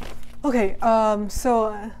 Okay,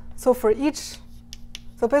 so for each,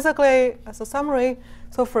 so basically as a summary,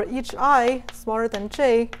 so for each I smaller than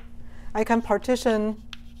j, I can partition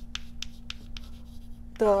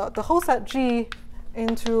the whole set G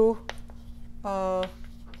into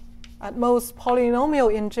at most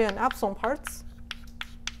polynomial in J and epsilon parts.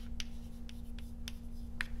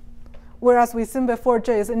 Whereas we seen before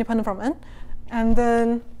J is independent from n, and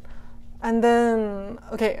then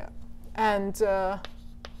okay, and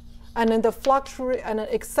then the fluctuate and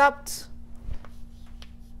except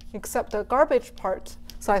the garbage part.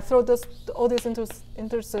 So I throw all these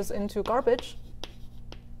indices into garbage.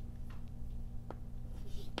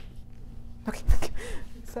 Okay,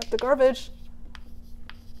 except the garbage.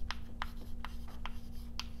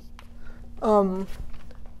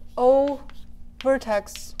 O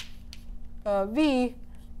vertex V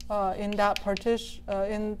in that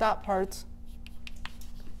part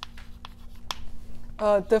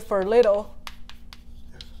differ little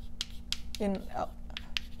in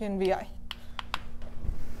VI.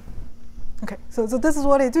 Okay, so this is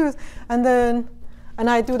what I do, and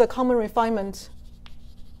I do the common refinement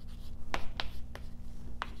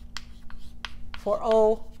for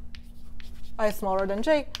all I smaller than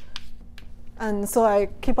j. And so I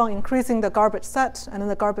keep on increasing the garbage set, and then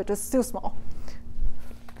the garbage is still small.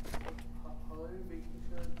 How are you making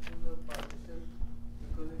sure this is a partition?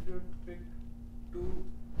 Because if you pick two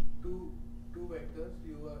vectors,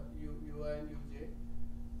 UI and UJ,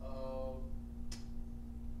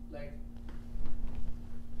 like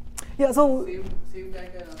Yeah, so same guy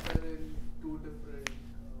can appear in two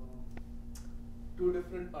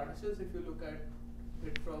different partitions if you look at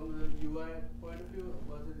it from the UI point of view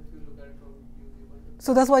versus if you look at it from UJ point of view.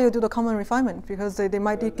 so that's why you do the common refinement, because they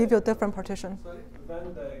might give you a different partition. Sorry?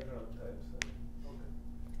 Venn diagram types.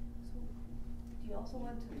 Do you you also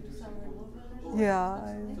want to do some removal? Yeah.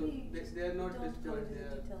 So Maybe they are not don't go disjoint. into They the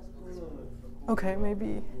are. details of this. Okay,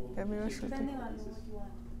 maybe I should. Depending on what you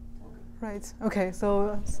want. Right. Okay.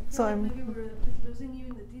 So So I'm. maybe we're a bit losing you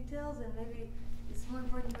in the details, and maybe it's more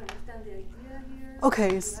important to understand the idea here.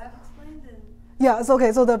 Okay, You s- have explained, and Yeah. So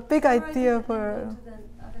okay. So the big summarize it idea and for. then go to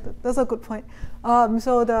the other. That's a good point.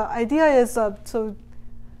 So the idea is so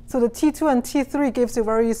the T2 and T3 gives you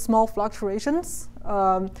very small fluctuations.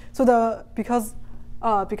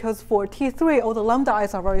 Because for T3 all the lambda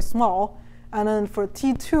i's are very small, and then for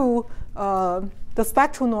T2 the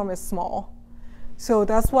spectral norm is small. So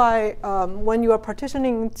that's why when you are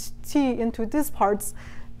partitioning T into these parts,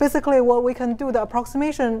 basically what we can do, the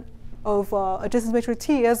approximation of adjacency matrix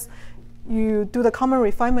T is you do the common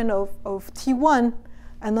refinement of T1,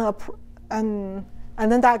 and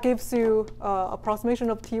then that gives you approximation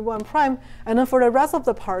of T1 prime. And then for the rest of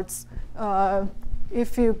the parts,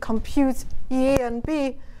 if you compute EA and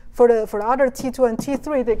B, for the other T2 and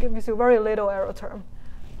T3, they give you very little error term.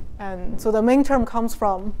 And so the main term comes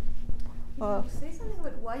from. Can you say something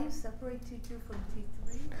about why you separate T2 from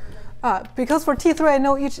T3? Because for T3, I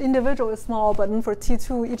know each individual is small, but then for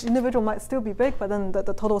T2, each individual might still be big, but then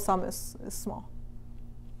the total sum is small.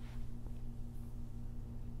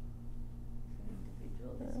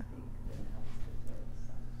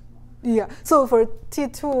 Yeah, so for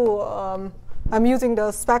T2, I'm using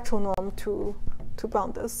the spectral norm to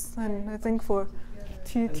bound this. And I think for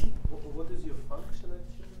T. What is your function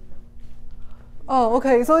actually? Oh,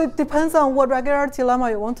 okay. So it depends on what regularity lemma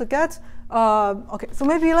you want to get. Okay, so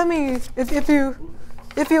maybe let me, if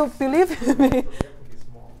you believe in me.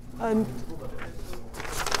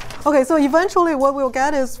 Okay, so eventually what we'll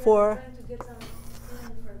get is for. Trying to get some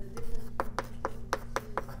feeling for the difference.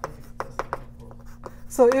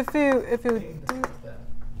 So if you do.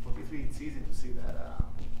 For T3, it's easy to see that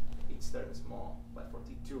each term is small, but for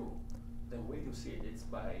T2, the way to see it is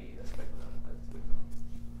by the spectrum.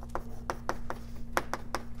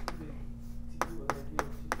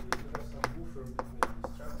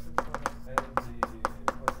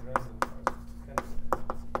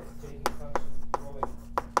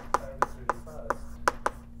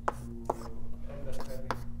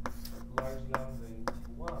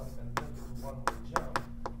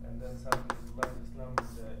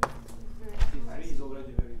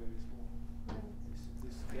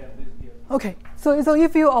 Okay, so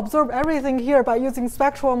if you observe everything here by using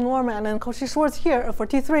spectral norm and then Cauchy-Schwarz here for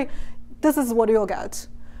T3, this is what you'll get.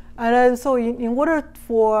 And then so in order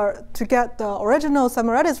to get the original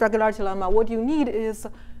Samaradis regularity lemma, what you need is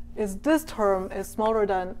this term is smaller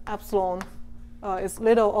than epsilon, is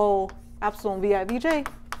little o epsilon vi vj.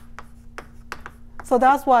 So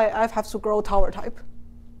that's why I have to grow tower type.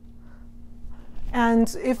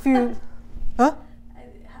 And if you, huh?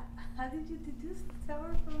 How did you deduce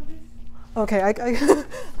tower from this? Okay,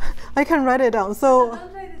 I can write it down. So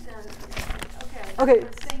Don't write it down. Okay. I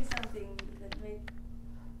was saying something that made.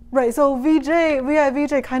 right, so vi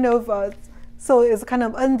vj kind of so is kind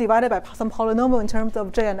of n divided by some polynomial in terms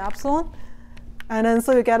of j and epsilon, and then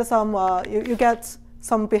so you get some you get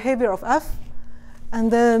some behavior of f,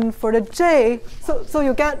 and then for the j, so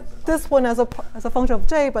you get this one as a function of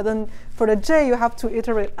j, but then for the j you have to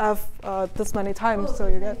iterate f this many times, so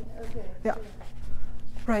you get yeah,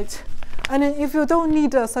 right. And then if you don't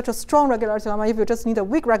need such a strong regularity lemma, if you just need a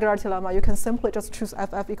weak regularity lemma, you can simply just choose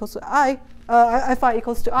ff equals to I, fi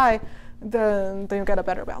equals to I, then you get a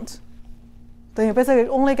better bound. Then you basically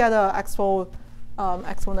only get an exponential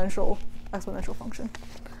function.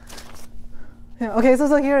 Yeah. Okay.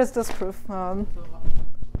 So here is this proof. So how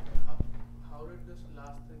did this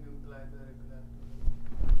last thing imply the regularity?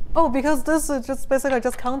 Oh, because this is just basically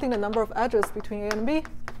just counting the number of edges between A and B.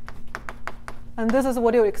 And this is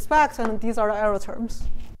what you expect, and these are the error terms.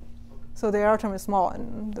 So the error term is small,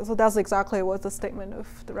 and so that's exactly what the statement of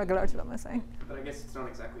the regularity lemma is saying. But I guess it's not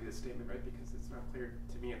exactly the statement, right? Because it's not clear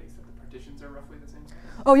to me, at least, that the partitions are roughly the same size.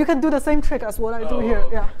 Oh, you can do the same trick as what I do here.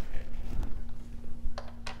 Okay. Yeah.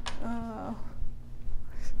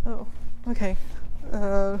 Oh, okay.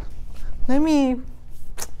 Let me.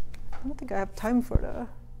 I don't think I have time for the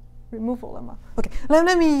removal lemma. Okay,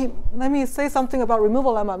 let me say something about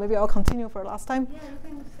removal lemma. Maybe I'll continue for last time. Yeah, you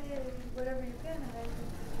can say whatever you can, and then.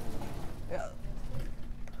 Yeah.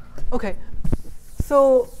 Okay.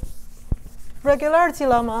 So regularity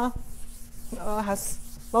lemma has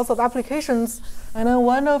lots of applications, and then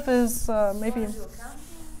one of is maybe.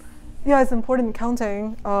 Yeah, it's important in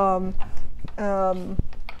counting.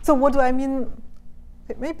 So what do I mean?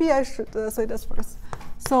 Maybe I should say this first.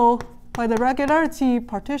 So by the regularity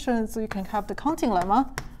partition, so you can have the counting lemma.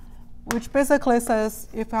 which basically says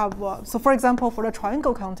if I have, so for example, for the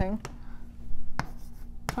triangle counting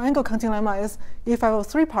lemma is if I have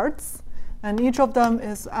 3 parts, and each of them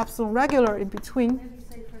is epsilon regular in between. Maybe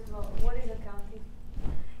say, first of all, what is a counting?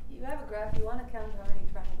 You have a graph, you want to count how many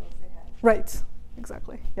triangles they have. Right,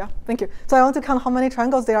 exactly. Yeah, thank you. So I want to count how many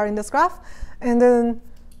triangles there are in this graph, and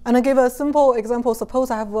I give a simple example. Suppose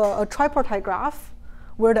I have a tripartite graph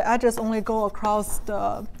where the edges only go across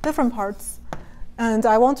the different parts, and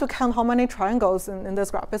I want to count how many triangles in this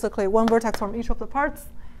graph, basically 1 vertex from each of the parts.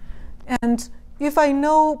 And if I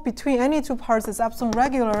know between any 2 parts is epsilon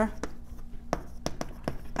regular,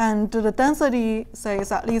 and the density, say,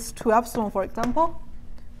 is at least 2 epsilon, for example,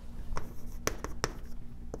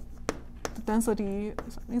 the density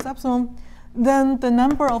is at least epsilon, then the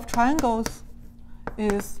number of triangles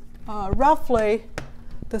is roughly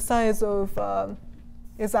the size of,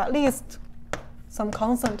 is at least some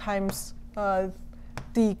constant times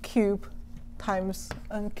d cube times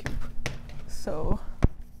n cube. So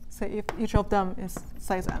say if each of them is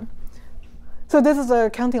size n. So this is a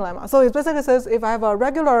counting lemma. So it basically says if I have a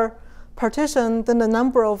regular partition, then the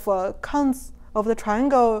number of counts of the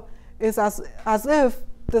triangle is as if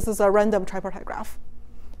this is a random tripartite graph.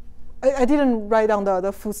 I didn't write down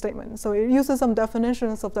the full statement. So it uses some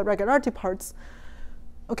definitions of the regularity parts.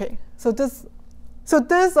 OK, so this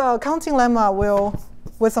counting lemma will,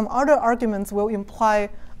 with some other arguments, will imply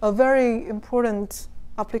a very important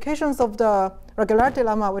applications of the regularity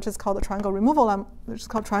lemma, which is called the triangle removal lemma,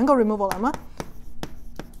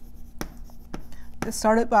 It's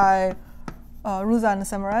started by Ruza and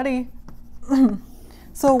Samaretti.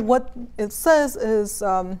 So what it says is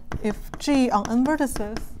if G on n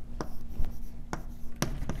vertices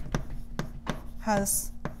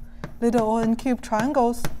has little o n cube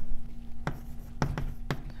triangles,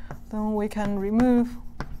 then we can remove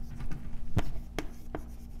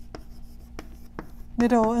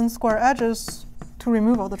little n square edges to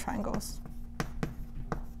remove all the triangles.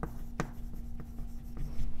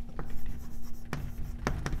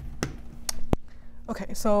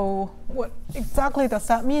 Okay, so what exactly does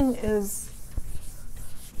that mean is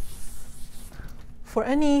for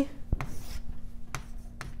any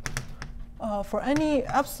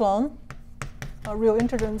epsilon, a real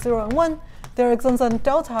integer in 0 and 1, there exists a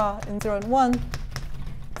delta in 0 and 1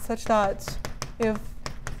 such that if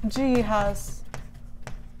G has,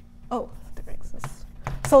 oh, there exists.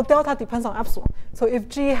 So delta depends on epsilon. So if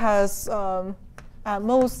G has at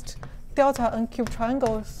most delta n cube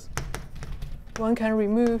triangles, one can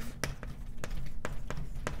remove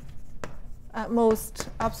at most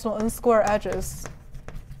epsilon n square edges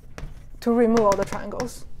to remove all the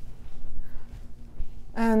triangles.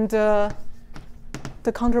 And the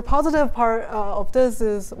counterpositive part of this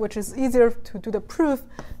is, which is easier to do the proof,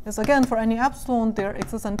 is again for any epsilon there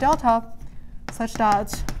exists a delta such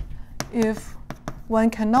that if one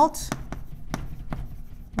cannot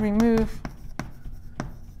remove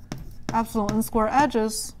epsilon n square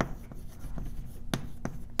edges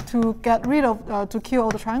to get rid of, to kill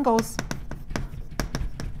all the triangles,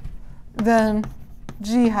 then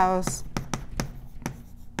G has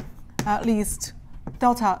at least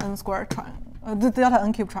delta n square delta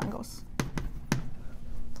n cube triangles.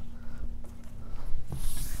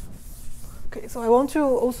 Okay, so I want to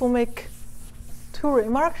also make 2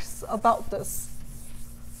 remarks about this.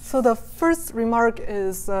 So the first remark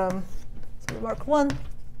is, so remark 1,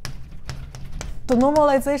 the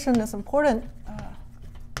normalization is important.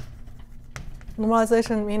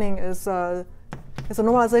 Normalization meaning is a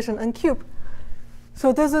normalization n cube.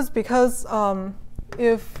 So this is because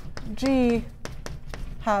if G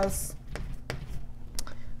has,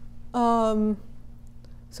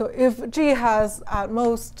 so if G has at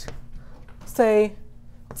most, say,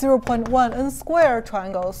 0.1 n square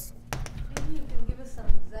triangles. Maybe you can give us some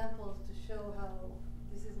examples to show how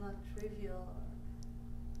this is not trivial.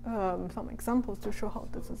 Some examples to show how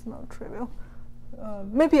this is not trivial.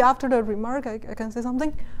 Maybe after the remark, I can say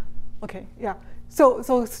something. OK, yeah. So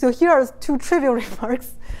here are 2 trivial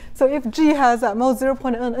remarks. So if G has at most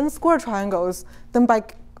 0.n square triangles, then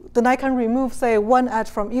I can remove, say, 1 edge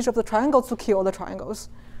from each of the triangles to kill all the triangles.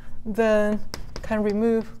 Then can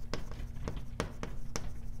remove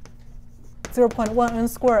 0.1 n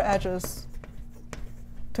square edges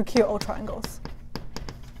to kill all triangles.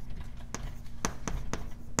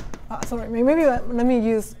 Sorry, maybe let me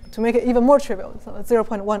use, to make it even more trivial, so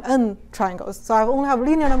 0.1 n triangles. So I only have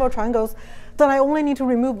linear number of triangles, then I only need to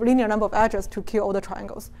remove linear number of edges to kill all the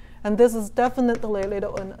triangles. And this is definitely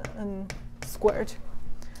little n squared.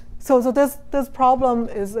 So this problem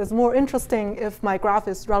is more interesting if my graph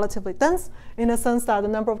is relatively dense, in the sense that the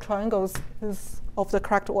number of triangles is of the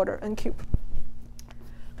correct order n cube.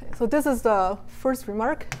 Okay, so this is the first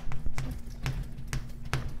remark.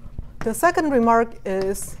 The second remark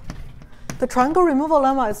is the triangle removal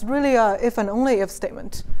lemma is really a if and only if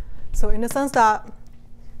statement. So in the sense that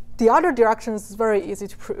the other direction is very easy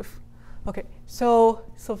to prove. Okay, so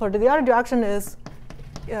for the other direction is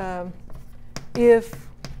if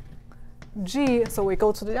G, so we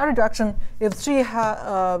go to the other direction, if G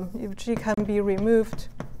can be removed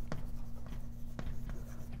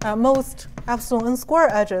at most epsilon n square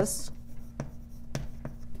edges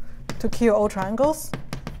to kill all triangles,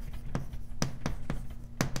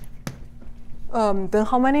 then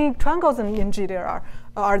how many triangles in G there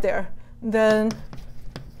are there? Then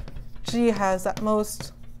G has at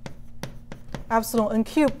most epsilon n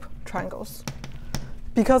cube triangles,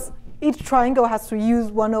 because each triangle has to use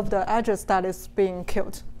one of the edges that is being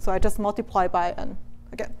killed. So I just multiply by n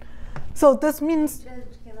again. So this means each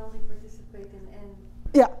edge can only participate in n.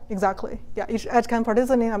 Yeah, exactly. Yeah, each edge can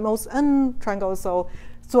participate in at most n triangles.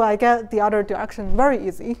 So I get the other direction very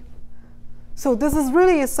easy. So this is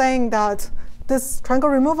really saying that this triangle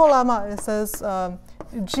removal lemma, it says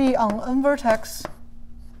G on n vertex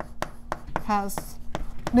has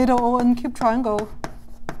little o n cube triangle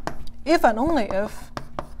if and only if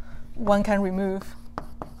one can remove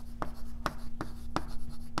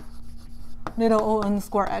little o n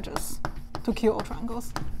square edges to kill all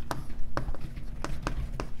triangles.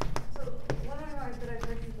 So one remark that I've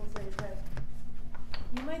heard people say is that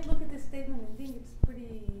you might look at this statement and think it's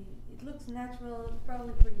pretty, it looks natural, it's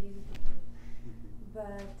probably pretty easy to do.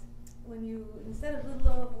 But when you, instead of little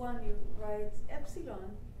o of 1, you write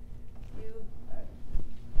epsilon, you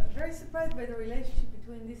are very surprised by the relationship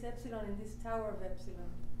between this epsilon and this tower of epsilon.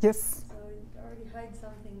 Yes. So it already hides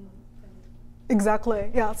something. Exactly.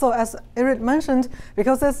 Yeah. So as Eric mentioned,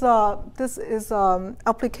 because this is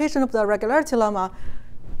application of the regularity lemma,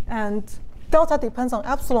 and delta depends on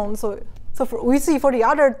epsilon. So we see for the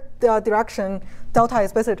other direction, delta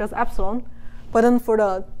is basically just epsilon. But then for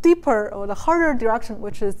the deeper or the harder direction,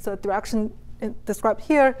 which is the direction described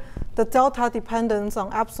here, the delta dependence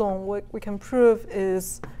on epsilon we can prove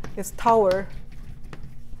is tower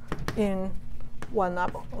in 1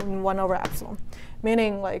 over epsilon,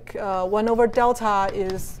 meaning like 1 over delta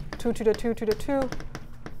is 2 to the 2 to the 2,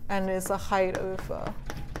 and it's a height of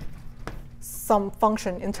some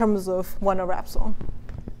function in terms of 1 over epsilon.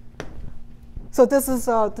 So this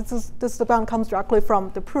the bound comes directly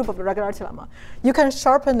from the proof of the regularity lemma. You can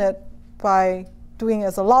sharpen it by doing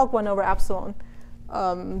as a log 1 over epsilon,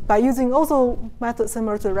 by using also methods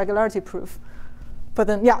similar to the regularity proof. But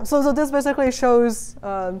then, yeah, so this basically shows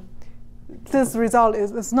this result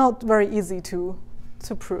is not very easy to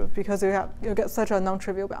prove, because you get such a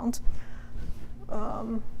non-trivial bound.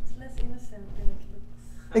 It's less innocent than it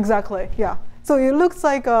looks. Exactly, yeah. So it looks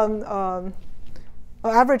like an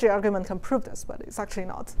averaging argument can prove this, but it's actually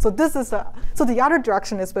not. So this is so the other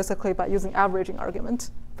direction is basically by using averaging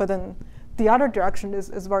argument, but then the other direction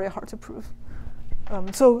is very hard to prove.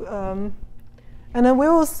 And then we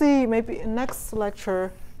will see maybe in next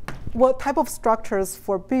lecture what type of structures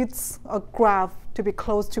forbids a graph to be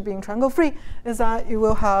close to being triangle free is that you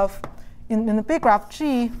will have, in the big graph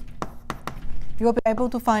G, you will be able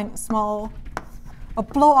to find a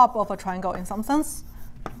blow up of a triangle in some sense,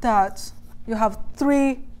 that you have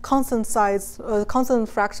 3 constant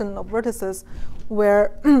fraction of vertices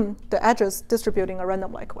where the edges distributing a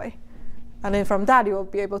random-like way. And then from that, you will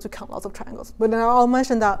be able to count lots of triangles. But then I'll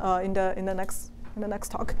mention that in the next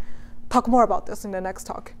talk. Talk more about this in the next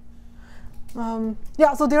talk.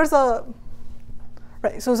 Yeah, so there's so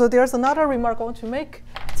there's another remark I want to make.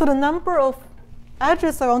 So the number of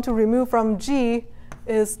edges I want to remove from G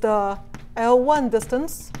is the L1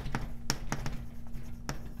 distance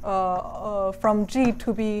from G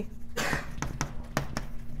to be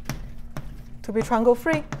triangle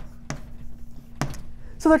free.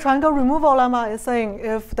 So the triangle removal lemma is saying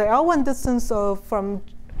if the L1 distance of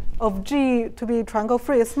G to be triangle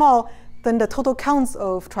free is small, then the total counts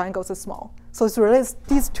of triangles is small. So it relates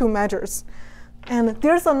these 2 measures. And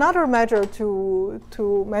there's another measure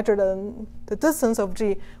to measure the distance of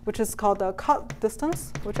G, which is called the cut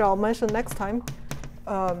distance, which I'll mention next time.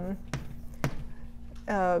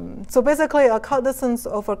 So basically, a cut distance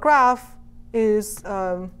of a graph is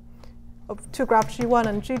of 2 graphs G1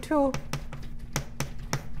 and G2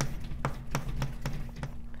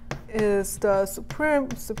 is the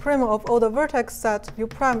supreme of all the vertex set U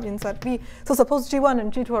prime in set V. So suppose G1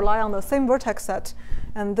 and G2 lie on the same vertex set,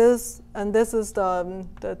 and this is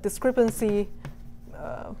the discrepancy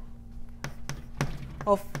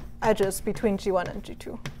of edges between G1 and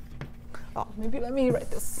G2. Oh, maybe let me write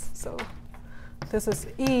this. So this is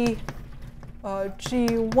E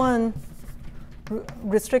G1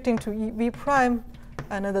 restricting to V prime,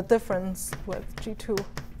 and then the difference with G2.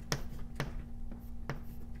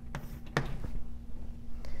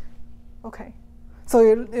 Okay, so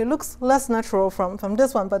it looks less natural from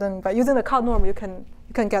this one, but then by using the cut norm, you can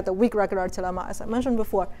get the weak regularity lemma, as I mentioned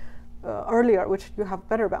before earlier, which you have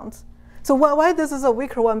better bounds. So why this is a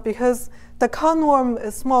weaker one? Because the cut norm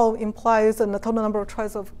is small implies that the total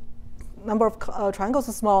number of triangles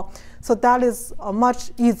is small. So that is a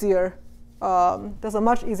much easier. There's a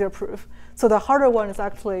much easier proof. So the harder one is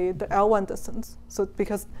actually the L1 distance. So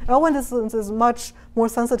because L1 distance is much more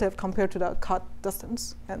sensitive compared to the cut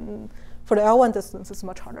distance, and for the L1 distance, it's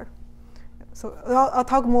much harder. So I'll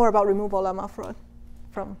talk more about removal lemma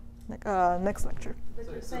from next lecture.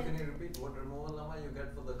 So can you repeat what removal lemma you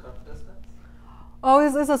get for the cut distance? Oh,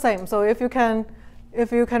 it's the same. So if you can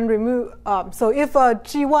remove, so if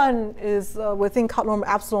G1 is within cut norm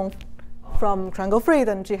epsilon from triangle free,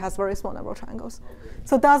 then G has very small number of triangles. Okay.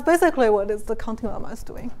 So that's basically what the counting lemma is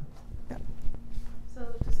doing. Yeah. So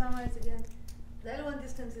to summarize again, the L1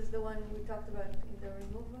 distance is the one we talked about in the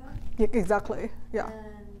removal. Yeah, exactly. Yeah.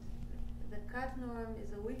 And the cut norm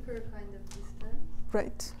is a weaker kind of distance.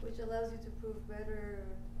 Right. Which allows you to prove better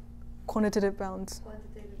Quantitative bounds.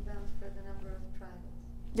 quantitative bounds for the number of triangles.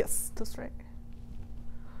 Yes, that's right.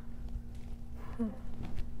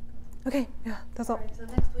 Okay, yeah, that's all. All right, so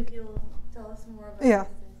next week you'll tell us more about Yeah. these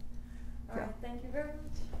things. All right, thank you very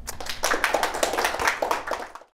much.